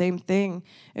do the same thing,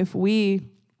 if we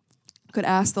could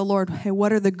ask the Lord, hey,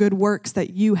 what are the good works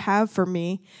that you have for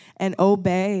me, and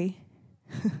obey.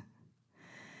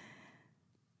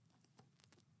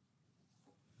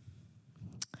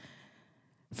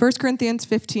 1 Corinthians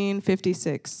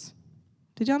 15:56.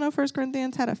 Did y'all know 1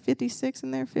 Corinthians had a 56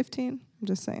 in there, 15? I'm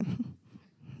just saying.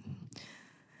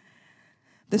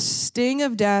 The sting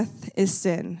of death is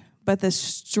sin, but the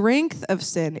strength of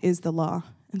sin is the law.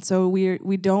 And so we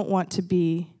don't want to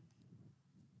be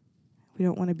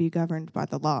governed by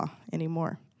the law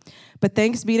anymore. But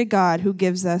thanks be to God who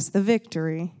gives us the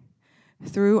victory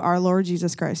through our Lord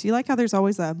Jesus Christ. You like how there's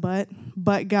always a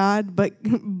but God, but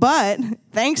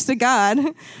thanks to God,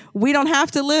 we don't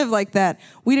have to live like that.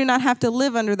 We do not have to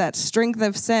live under that strength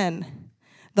of sin,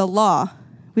 the law.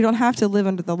 We don't have to live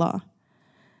under the law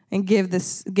and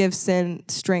give sin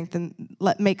strength and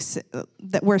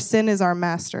that where sin is our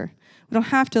master. We don't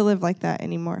have to live like that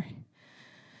anymore.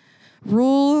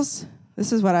 Rules,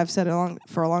 this is what I've said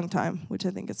for a long time, which I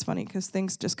think is funny because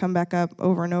things just come back up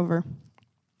over and over.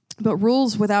 But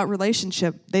rules without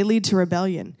relationship, they lead to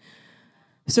rebellion.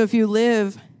 So if you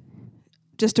live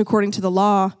just according to the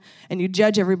law, and you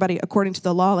judge everybody according to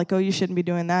the law, like, oh, you shouldn't be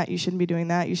doing that, you shouldn't be doing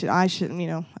that, I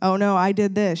shouldn't, oh no, I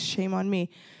did this, shame on me.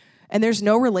 And there's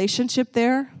no relationship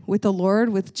there with the Lord,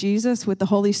 with Jesus, with the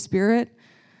Holy Spirit,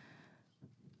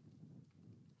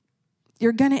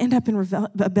 you're going to end up in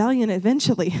rebellion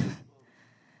eventually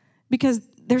because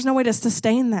there's no way to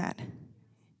sustain that.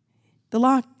 The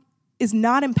law is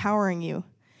not empowering you.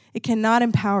 It cannot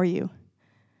empower you.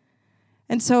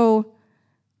 And so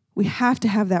we have to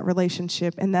have that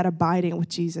relationship and that abiding with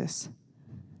Jesus.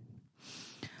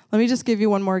 Let me just give you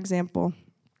one more example.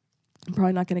 I'm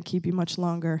probably not going to keep you much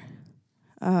longer.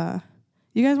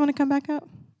 You guys want to come back up?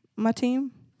 My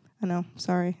team? I know,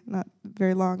 sorry, not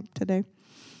very long today.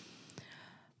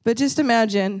 But just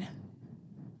imagine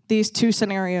these two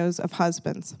scenarios of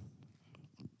husbands.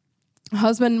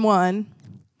 Husband one,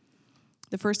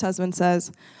 the first husband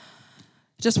says,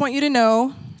 just want you to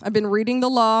know, I've been reading the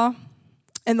law,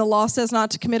 and the law says not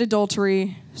to commit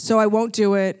adultery, so I won't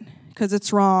do it because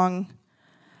it's wrong.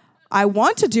 I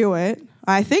want to do it.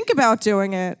 I think about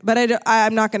doing it, but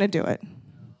I'm not going to do it.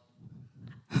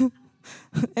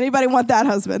 Anybody want that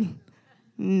husband?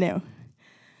 No.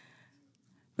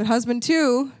 But husband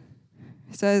two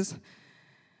says,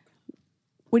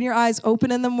 when your eyes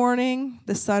open in the morning,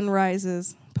 the sun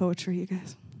rises. Poetry, you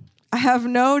guys. I have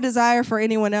no desire for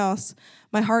anyone else.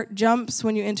 My heart jumps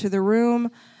when you enter the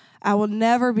room. I will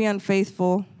never be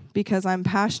unfaithful because I'm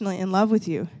passionately in love with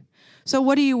you. So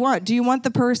what do you want? Do you want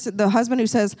the husband who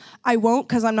says, I won't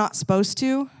because I'm not supposed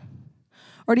to?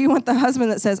 Or do you want the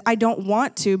husband that says, I don't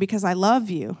want to because I love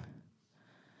you?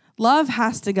 Love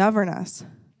has to govern us.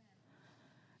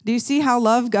 Do you see how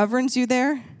love governs you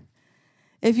there?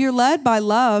 If you're led by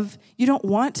love, you don't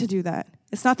want to do that.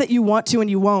 It's not that you want to and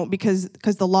you won't because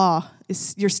the law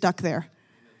is, you're stuck there.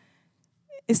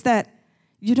 It's that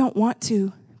you don't want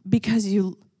to because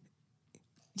you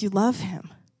love him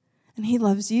and he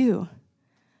loves you.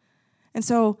 And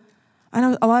so I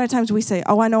know a lot of times we say,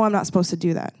 oh, I know I'm not supposed to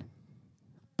do that.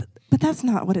 But that's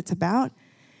not what it's about.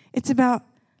 It's about,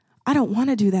 I don't want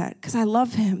to do that because I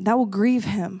love him. That will grieve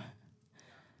him.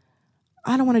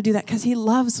 I don't want to do that because he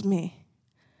loves me.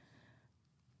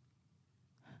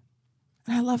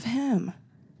 And I love him.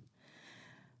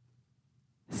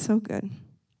 So good.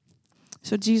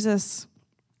 So Jesus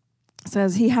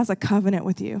says he has a covenant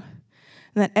with you,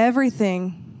 and that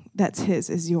everything that's his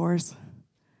is yours.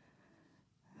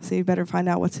 So you better find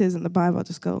out what's his in the Bible.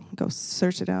 Just go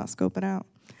search it out, scope it out.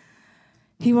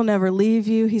 He will never leave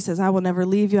you. He says, I will never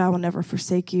leave you. I will never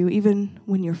forsake you. Even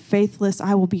when you're faithless,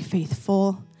 I will be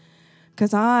faithful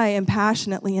because I am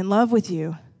passionately in love with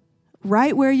you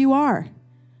right where you are.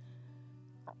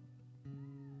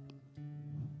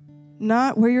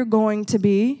 Not where you're going to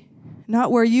be,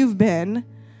 not where you've been,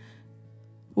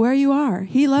 where you are.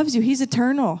 He loves you. He's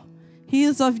eternal. He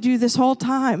has loved you this whole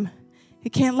time. He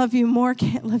can't love you more,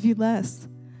 can't love you less.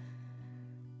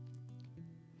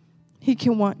 He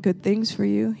can want good things for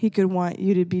you. He could want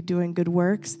you to be doing good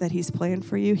works that he's planned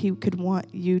for you. He could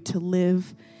want you to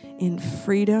live in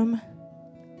freedom.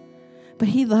 But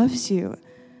he loves you.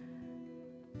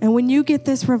 And when you get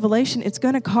this revelation, it's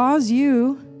going to cause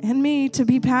you and me to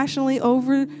be passionately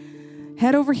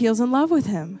head over heels in love with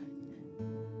him.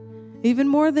 Even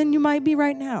more than you might be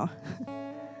right now.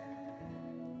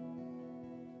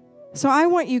 So I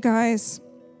want you guys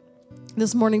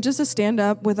this morning just to stand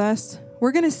up with us.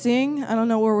 We're going to sing. I don't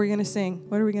know where we're going to sing.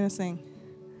 What are we going to sing?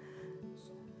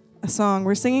 A song.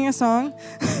 We're singing a song.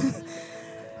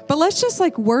 But let's just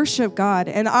worship God.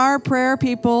 And our prayer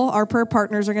people, our prayer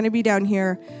partners are going to be down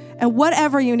here. And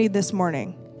whatever you need this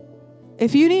morning,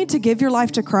 if you need to give your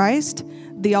life to Christ,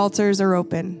 the altars are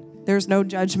open. There's no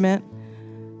judgment.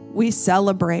 We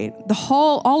celebrate.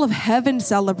 All of heaven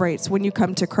celebrates when you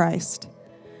come to Christ.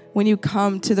 When you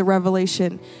come to the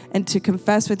revelation and to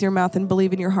confess with your mouth and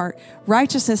believe in your heart,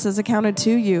 righteousness is accounted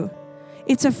to you.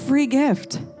 It's a free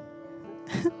gift.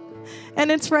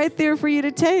 And it's right there for you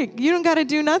to take. You don't got to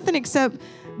do nothing except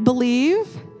believe,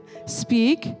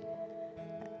 speak,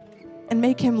 and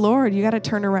make him Lord. You got to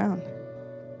turn around.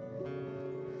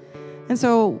 And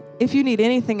so if you need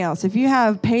anything else, if you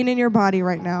have pain in your body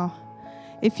right now,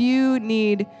 if you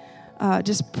need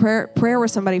just prayer with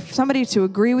somebody to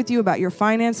agree with you about your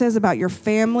finances, about your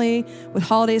family, with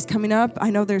holidays coming up.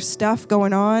 I know there's stuff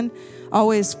going on,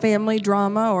 always family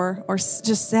drama or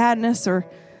just sadness or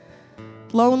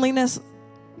loneliness.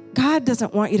 God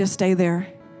doesn't want you to stay there.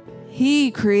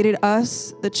 He created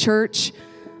us, the church,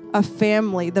 a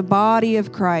family, the body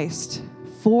of Christ,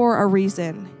 for a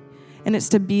reason, and it's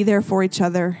to be there for each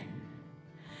other.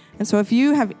 And so if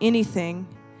you have anything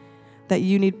that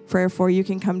you need prayer for, you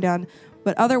can come down.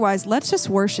 But otherwise, let's just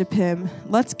worship him.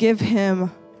 Let's give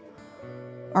him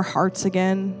our hearts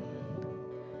again.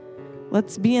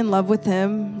 Let's be in love with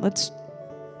him. Let's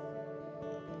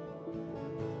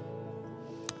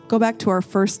go back to our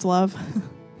first love,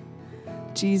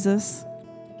 Jesus.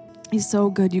 He's so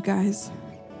good, you guys.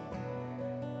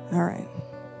 All right.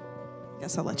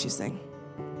 Guess I'll let you sing.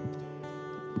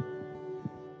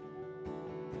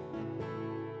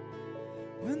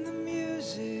 When the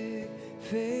music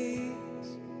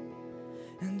fades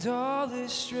and all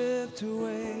is stripped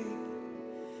away,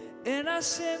 and I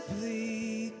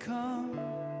simply come,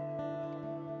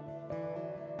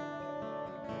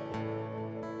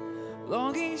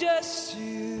 longing just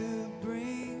to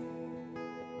bring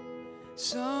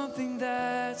something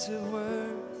that's of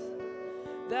worth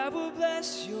that will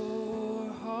bless your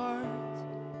heart.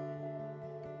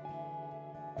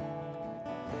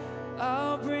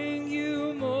 I'll bring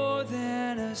you more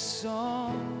than a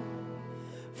song,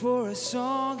 for a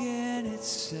song in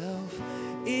itself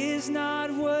is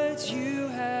not what you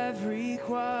have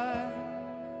required.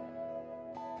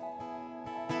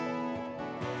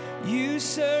 You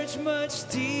search much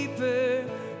deeper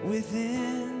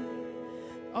within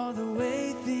all the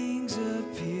way things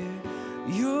appear.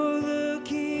 You're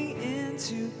looking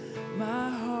into my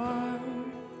heart.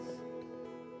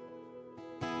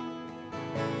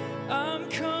 I'm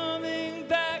coming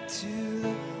back to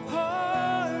the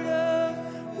heart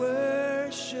of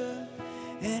worship,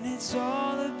 and it's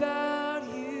all about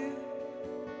you.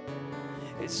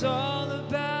 It's all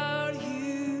about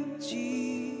you,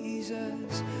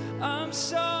 Jesus. I'm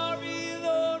sorry,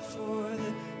 Lord, for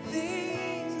the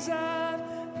things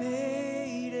I've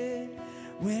made it.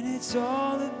 When it's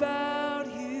all about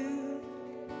you,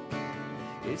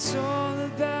 it's all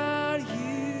about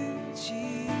you,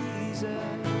 Jesus.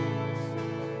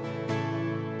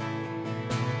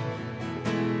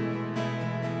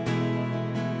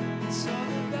 It's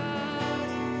all about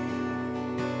you.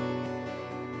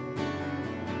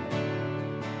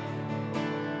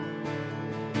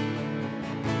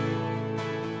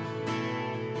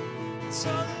 It's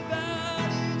all about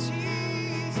you,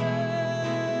 Jesus.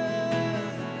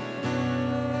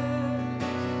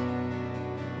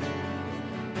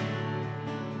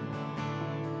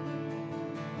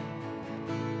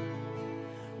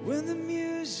 When the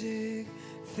music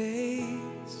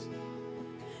fades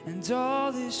and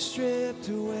all is stripped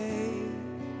away,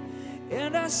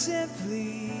 and I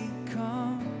simply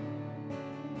come,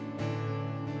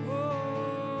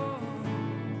 oh,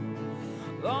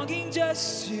 longing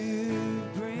just to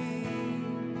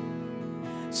bring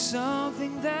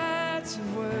something that's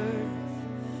worth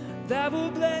that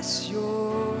will bless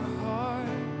your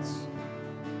hearts.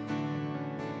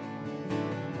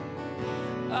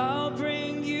 I'll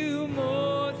bring you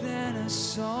more than a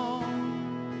song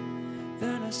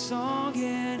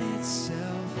in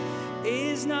itself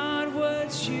is not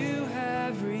what you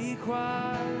have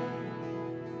required.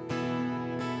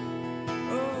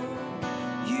 Oh,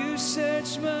 you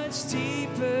search much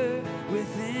deeper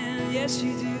within, yes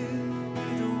you do,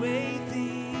 the way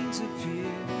things appear.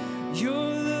 You're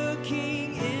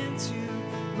looking into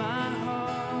my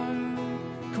heart.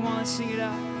 Come on, let's sing it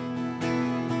out.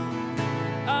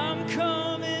 I'm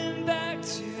coming back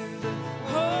to the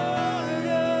heart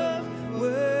of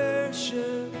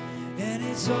worship, and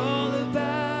it's all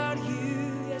about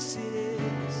you, yes it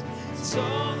is. It's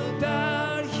all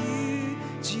about you,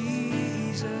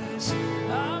 Jesus.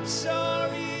 I'm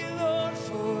sorry, Lord,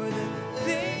 for the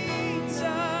things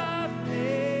I've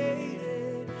made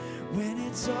it. When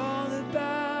it's all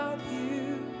about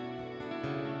you,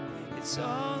 it's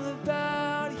all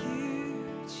about you,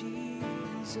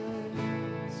 Jesus.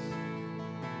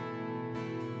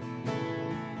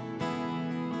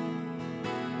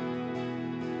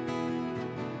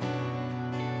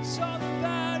 It's all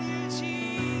about you,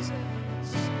 Jesus.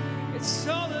 It's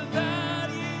all about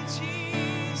you,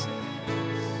 Jesus.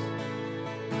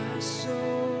 My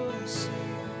soul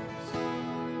sings.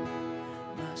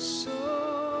 My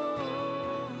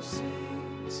soul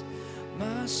sings.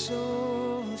 My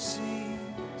soul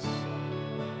sings.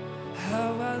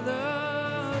 How I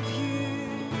love you.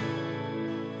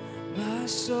 My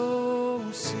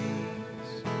soul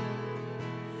sings.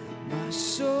 My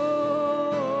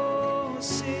soul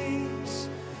sings.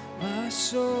 My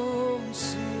soul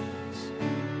sings.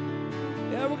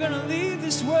 Yeah, we're gonna leave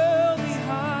this world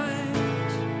behind.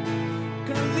 We're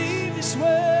gonna leave this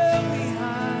world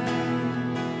behind.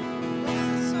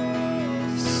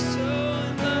 So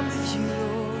in love with you,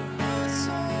 Lord.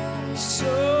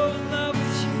 So in love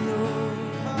with you, Lord.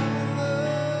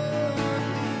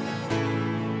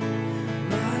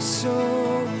 My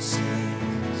soul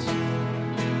sings.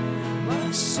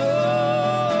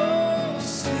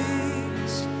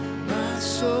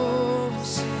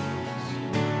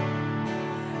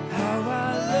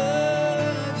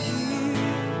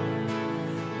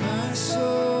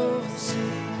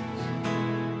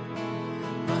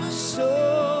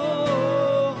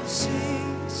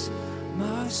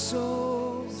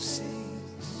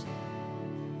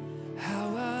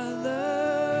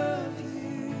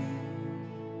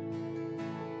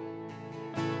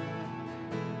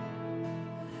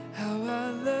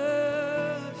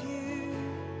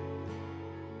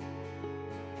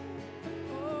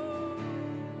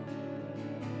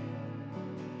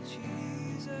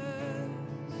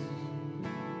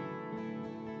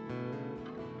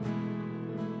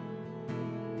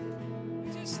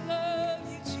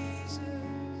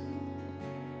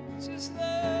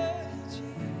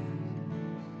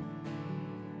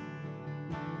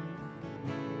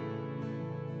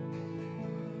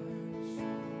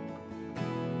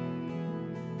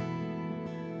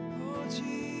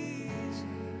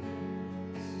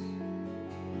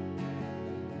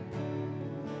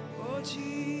 Oh,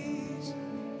 Jesus.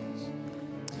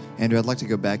 Andrew, I'd like to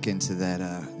go back into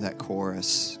that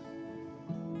chorus.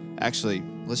 Actually,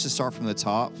 let's just start from the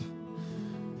top.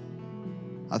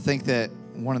 I think that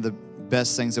one of the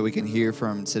best things that we can hear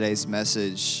from today's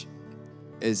message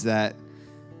is that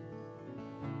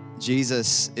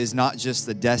Jesus is not just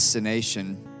the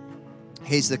destination,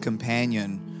 He's the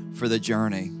companion for the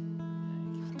journey.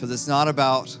 Because it's not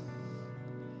about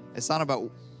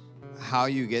how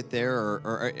you get there,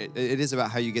 or it is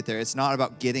about how you get there. It's not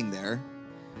about getting there.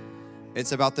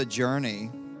 It's about the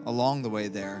journey along the way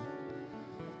there.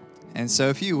 And so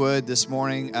if you would this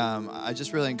morning, I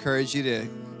just really encourage you to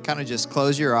kind of just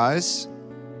close your eyes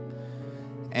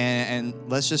and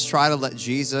let's just try to let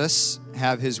Jesus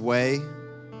have His way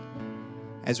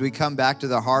as we come back to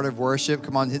the heart of worship.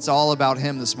 Come on, it's all about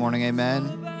Him this morning, amen.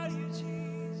 About you, Jesus.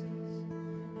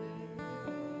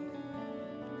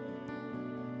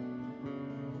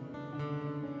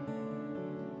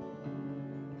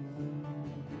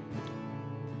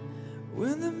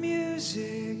 When the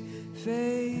music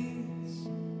fades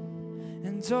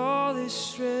and all is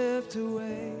stripped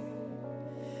away,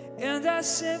 and I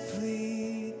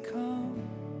simply come,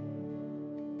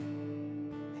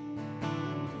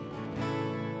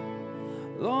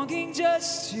 longing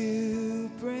just to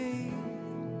bring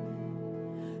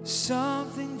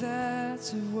something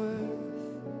that's of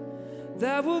worth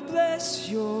that will bless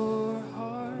your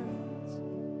heart.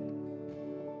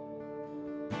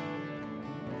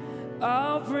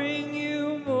 I'll bring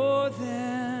you more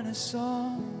than a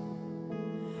song,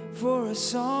 for a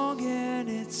song in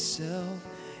itself,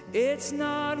 it's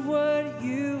not what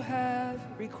you have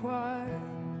required.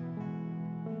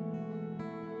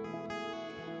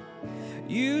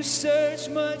 You search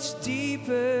much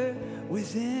deeper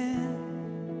within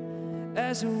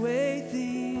as the way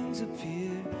things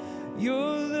appear.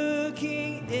 You're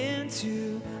looking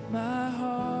into my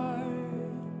heart.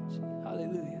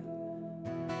 Hallelujah.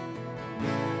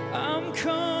 I'm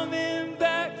coming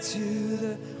back to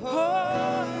the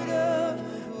heart of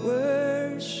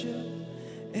worship,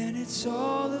 and it's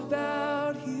all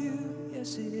about you.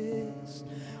 Yes, it is.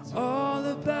 All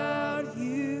about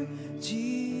you,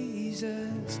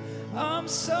 Jesus. I'm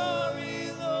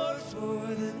sorry, Lord, for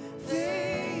the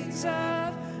things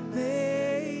I've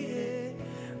made it.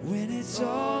 When it's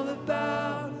all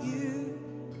about you,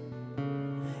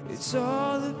 it's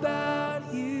all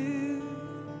about you.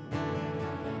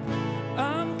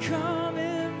 I'm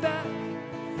coming back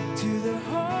to the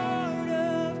heart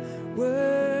of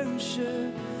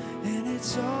worship, and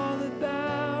it's all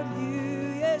about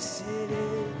you. Yes, it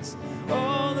is.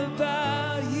 All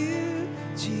about you,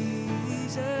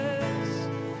 Jesus.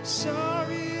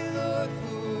 Sorry, Lord,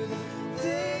 for the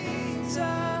things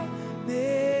I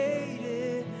made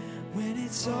it. When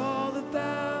it's all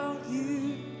about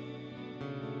you,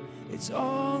 it's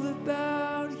all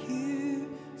about you,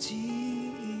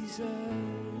 Jesus.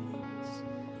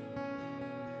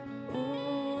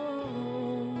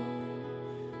 Oh,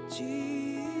 Jesus.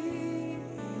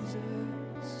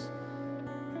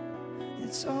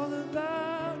 It's all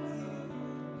about you.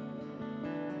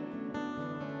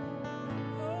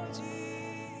 Oh,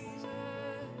 Jesus,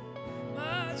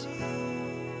 my Jesus.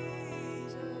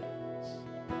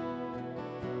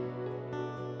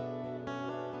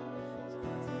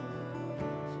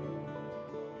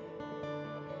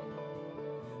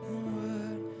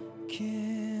 What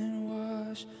can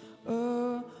wash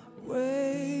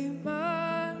away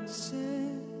my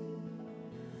sin?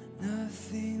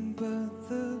 Nothing but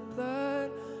the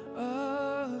blood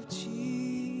of Jesus.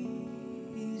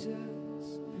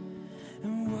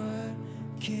 And what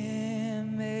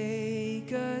can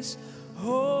make us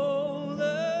whole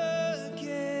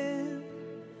again?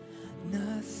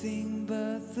 Nothing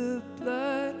but the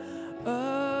blood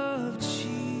of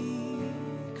Jesus.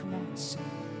 Come on, sing.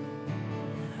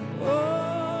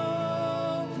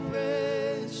 Oh,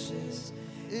 precious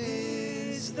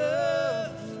is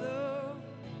the flow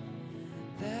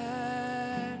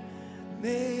that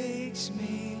makes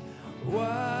me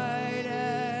white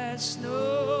as snow.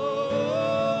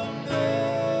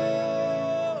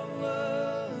 No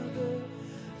other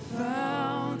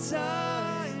fount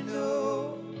I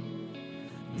know,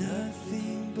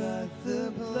 nothing but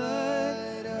the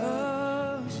blood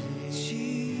of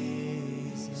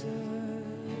Jesus.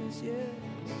 Yes.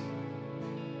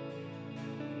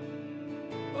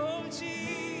 Oh,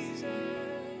 Jesus.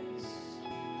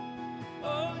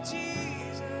 Oh,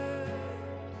 Jesus.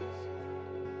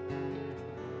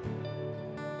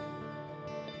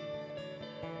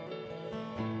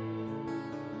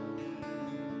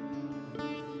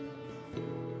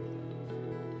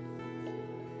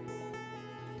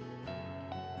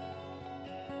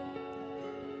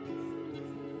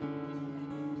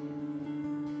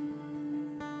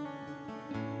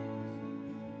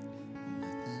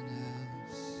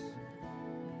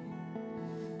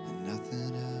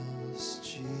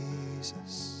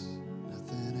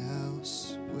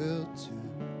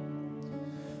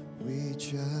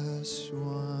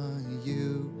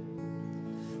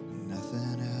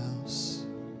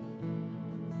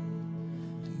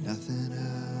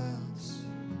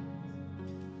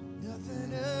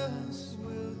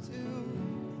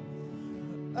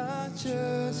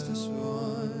 just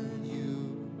want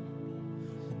you.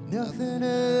 Nothing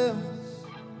else.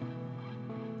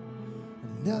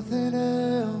 Nothing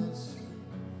else.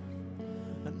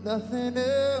 Nothing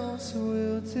else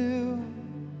will do.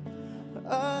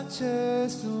 I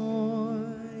just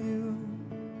want you.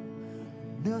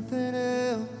 Nothing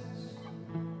else.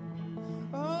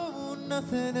 Oh,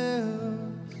 nothing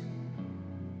else.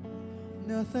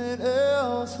 Nothing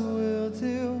else will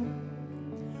do.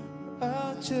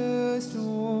 I just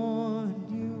want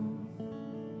you.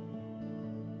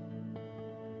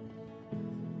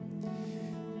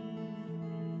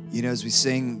 You know, as we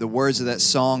sing the words of that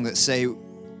song that say,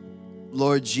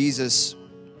 Lord Jesus,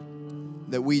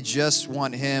 that we just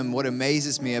want him, what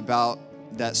amazes me about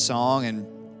that song and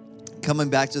coming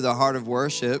back to the heart of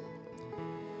worship,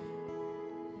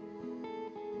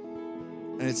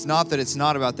 and it's not that it's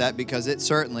not about that, because it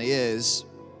certainly is,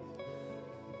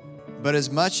 but as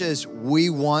much as we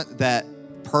want that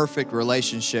perfect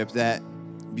relationship, that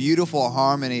beautiful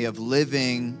harmony of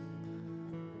living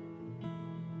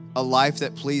a life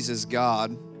that pleases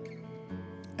God,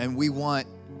 and we want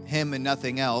him and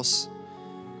nothing else,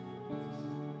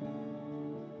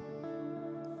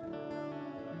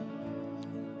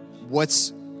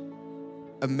 what's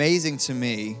amazing to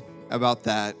me about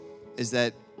that is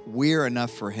that we're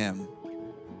enough for him.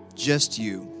 Just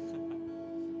you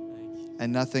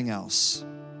and nothing else.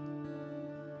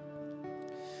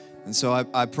 And so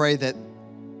I pray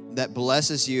that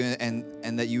blesses you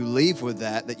and that you leave with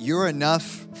that you're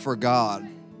enough for God.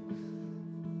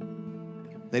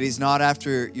 That he's not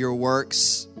after your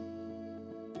works.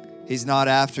 He's not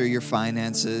after your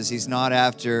finances. He's not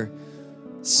after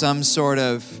some sort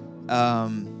of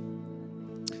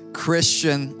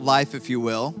Christian life, if you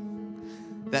will,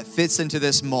 that fits into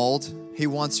this mold. He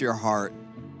wants your heart.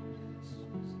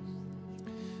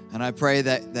 And I pray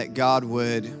that God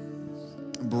would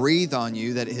breathe on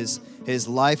you, that his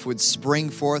life would spring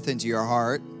forth into your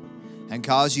heart and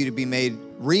cause you to be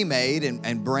remade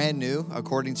and brand new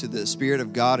according to the Spirit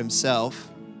of God himself.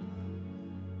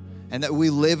 And that we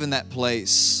live in that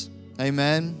place.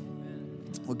 Amen.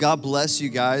 Well, God bless you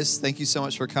guys. Thank you so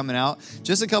much for coming out.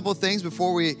 Just a couple of things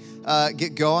before we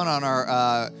get going on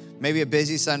our maybe a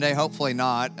busy Sunday. Hopefully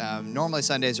not. Normally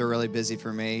Sundays are really busy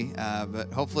for me,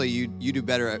 but hopefully you do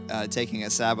better at taking a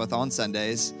Sabbath on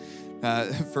Sundays.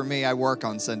 For me, I work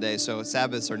on Sundays, so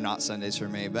Sabbaths are not Sundays for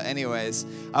me. But anyways,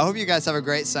 I hope you guys have a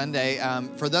great Sunday.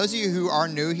 For those of you who are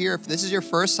new here, if this is your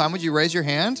first time, would you raise your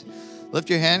hand? Lift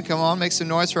your hand. Come on, make some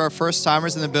noise for our first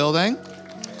timers in the building.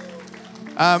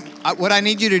 What I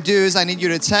need you to do is I need you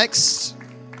to text.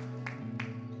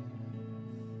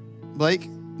 Blake,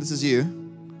 this is you.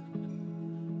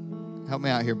 Help me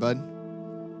out here, bud.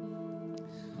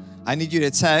 I need you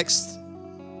to text.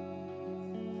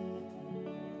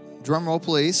 Drum roll,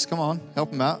 please. Come on,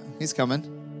 help him out. He's coming.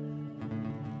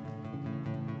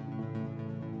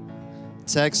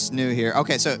 Text new here.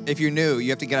 Okay, so if you're new, you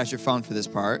have to get out your phone for this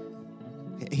part.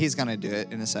 He's gonna do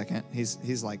it in a second.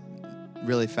 He's like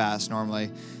really fast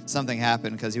normally. Something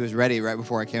happened because he was ready right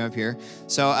before I came up here.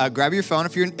 So grab your phone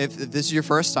if this is your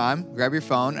first time. Grab your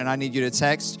phone, and I need you to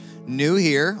text new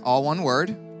here, all one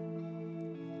word.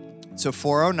 So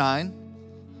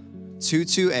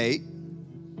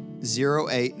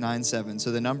 409-228-0897.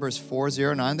 So the number is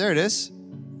 409. There it is.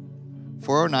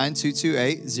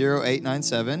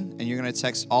 409-228-0897. And you're going to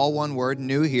text all one word,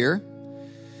 new here.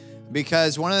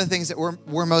 Because one of the things that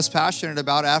we're most passionate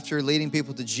about after leading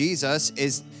people to Jesus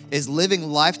is living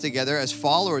life together as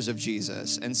followers of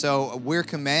Jesus. And so we're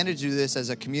commanded to do this as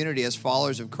a community, as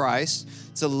followers of Christ,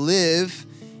 to live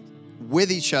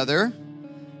with each other,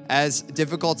 as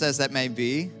difficult as that may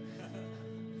be,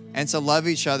 and to love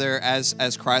each other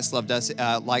as Christ loved us,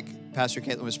 like Pastor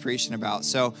Caitlin was preaching about.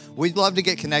 So we'd love to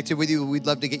get connected with you. We'd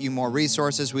love to get you more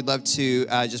resources. We'd love to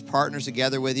just partner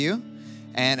together with you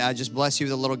and just bless you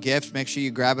with a little gift. Make sure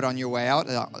you grab it on your way out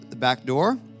the back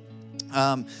door.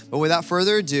 But without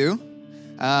further ado,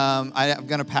 I'm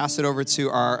going to pass it over to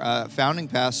our founding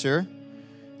pastor,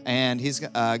 and he's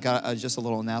got just a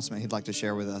little announcement he'd like to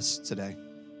share with us today.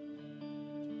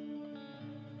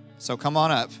 So come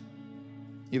on up.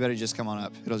 You better just come on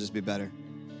up. It'll just be better.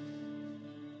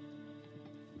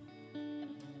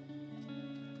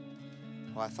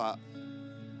 Well, I thought.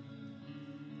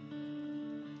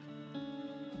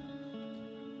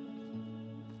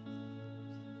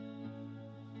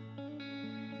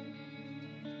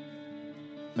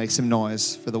 Make some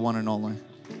noise for the one and only.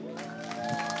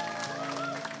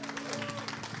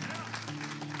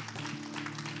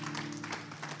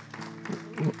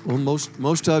 Well,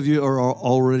 most of you are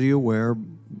already aware,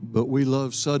 but we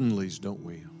love suddenlies, don't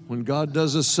we? When God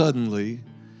does a suddenly,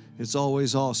 it's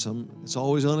always awesome. It's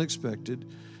always unexpected.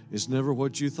 It's never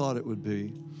what you thought it would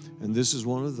be. And this is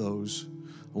one of those.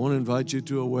 I want to invite you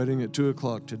to a wedding at 2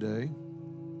 o'clock today.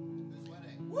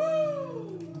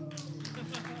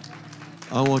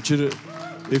 I want you to,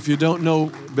 if you don't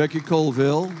know Becky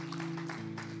Colville,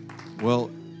 well,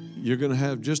 you're going to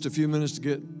have just a few minutes to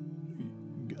get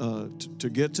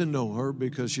to know her,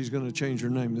 because she's going to change her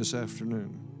name this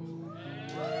afternoon.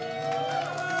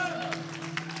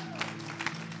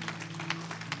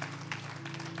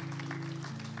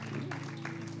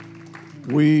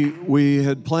 We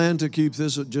had planned to keep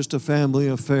this just a family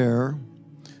affair,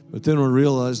 but then we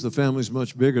realized the family's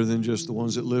much bigger than just the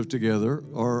ones that live together,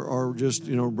 or just,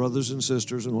 brothers and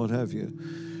sisters and what have you.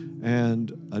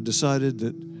 And we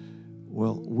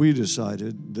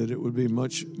decided that it would be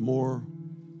much more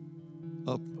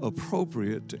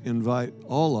appropriate to invite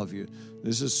all of you.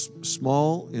 This is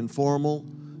small, informal,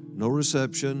 no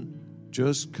reception.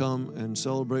 Just come and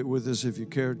celebrate with us if you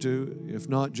care to. If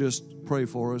not, just pray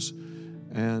for us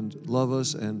and love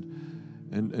us, and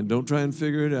don't try and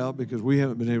figure it out, because we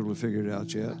haven't been able to figure it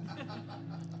out yet.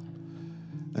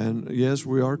 And yes,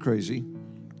 we are crazy.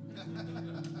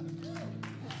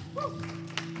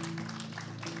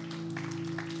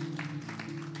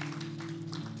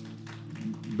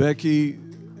 Becky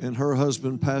and her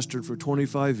husband pastored for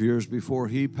 25 years before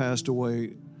he passed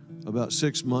away about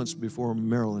 6 months before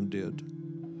Marilyn did.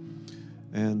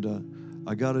 And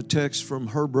I got a text from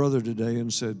her brother today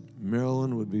and said,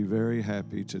 Marilyn would be very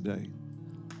happy today.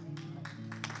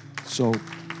 So,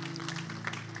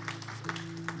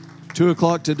 2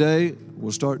 o'clock today,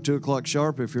 we'll start 2 o'clock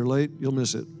sharp. If you're late, you'll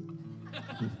miss it.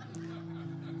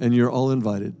 And you're all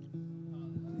invited.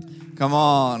 Come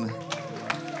on.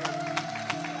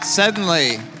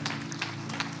 Suddenly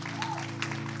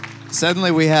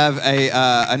we have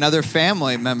another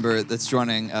family member that's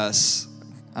joining us,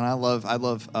 and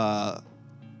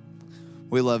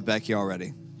we love Becky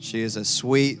already. She is a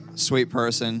sweet, sweet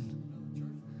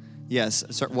person. Yes,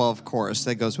 well, of course,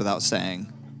 that goes without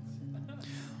saying.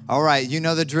 All right, you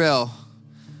know the drill.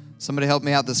 Somebody help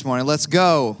me out this morning. Let's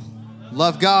go.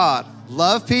 Love God,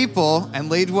 love people, and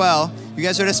lead well. You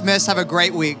guys are dismissed. Have a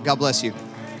great week. God bless you.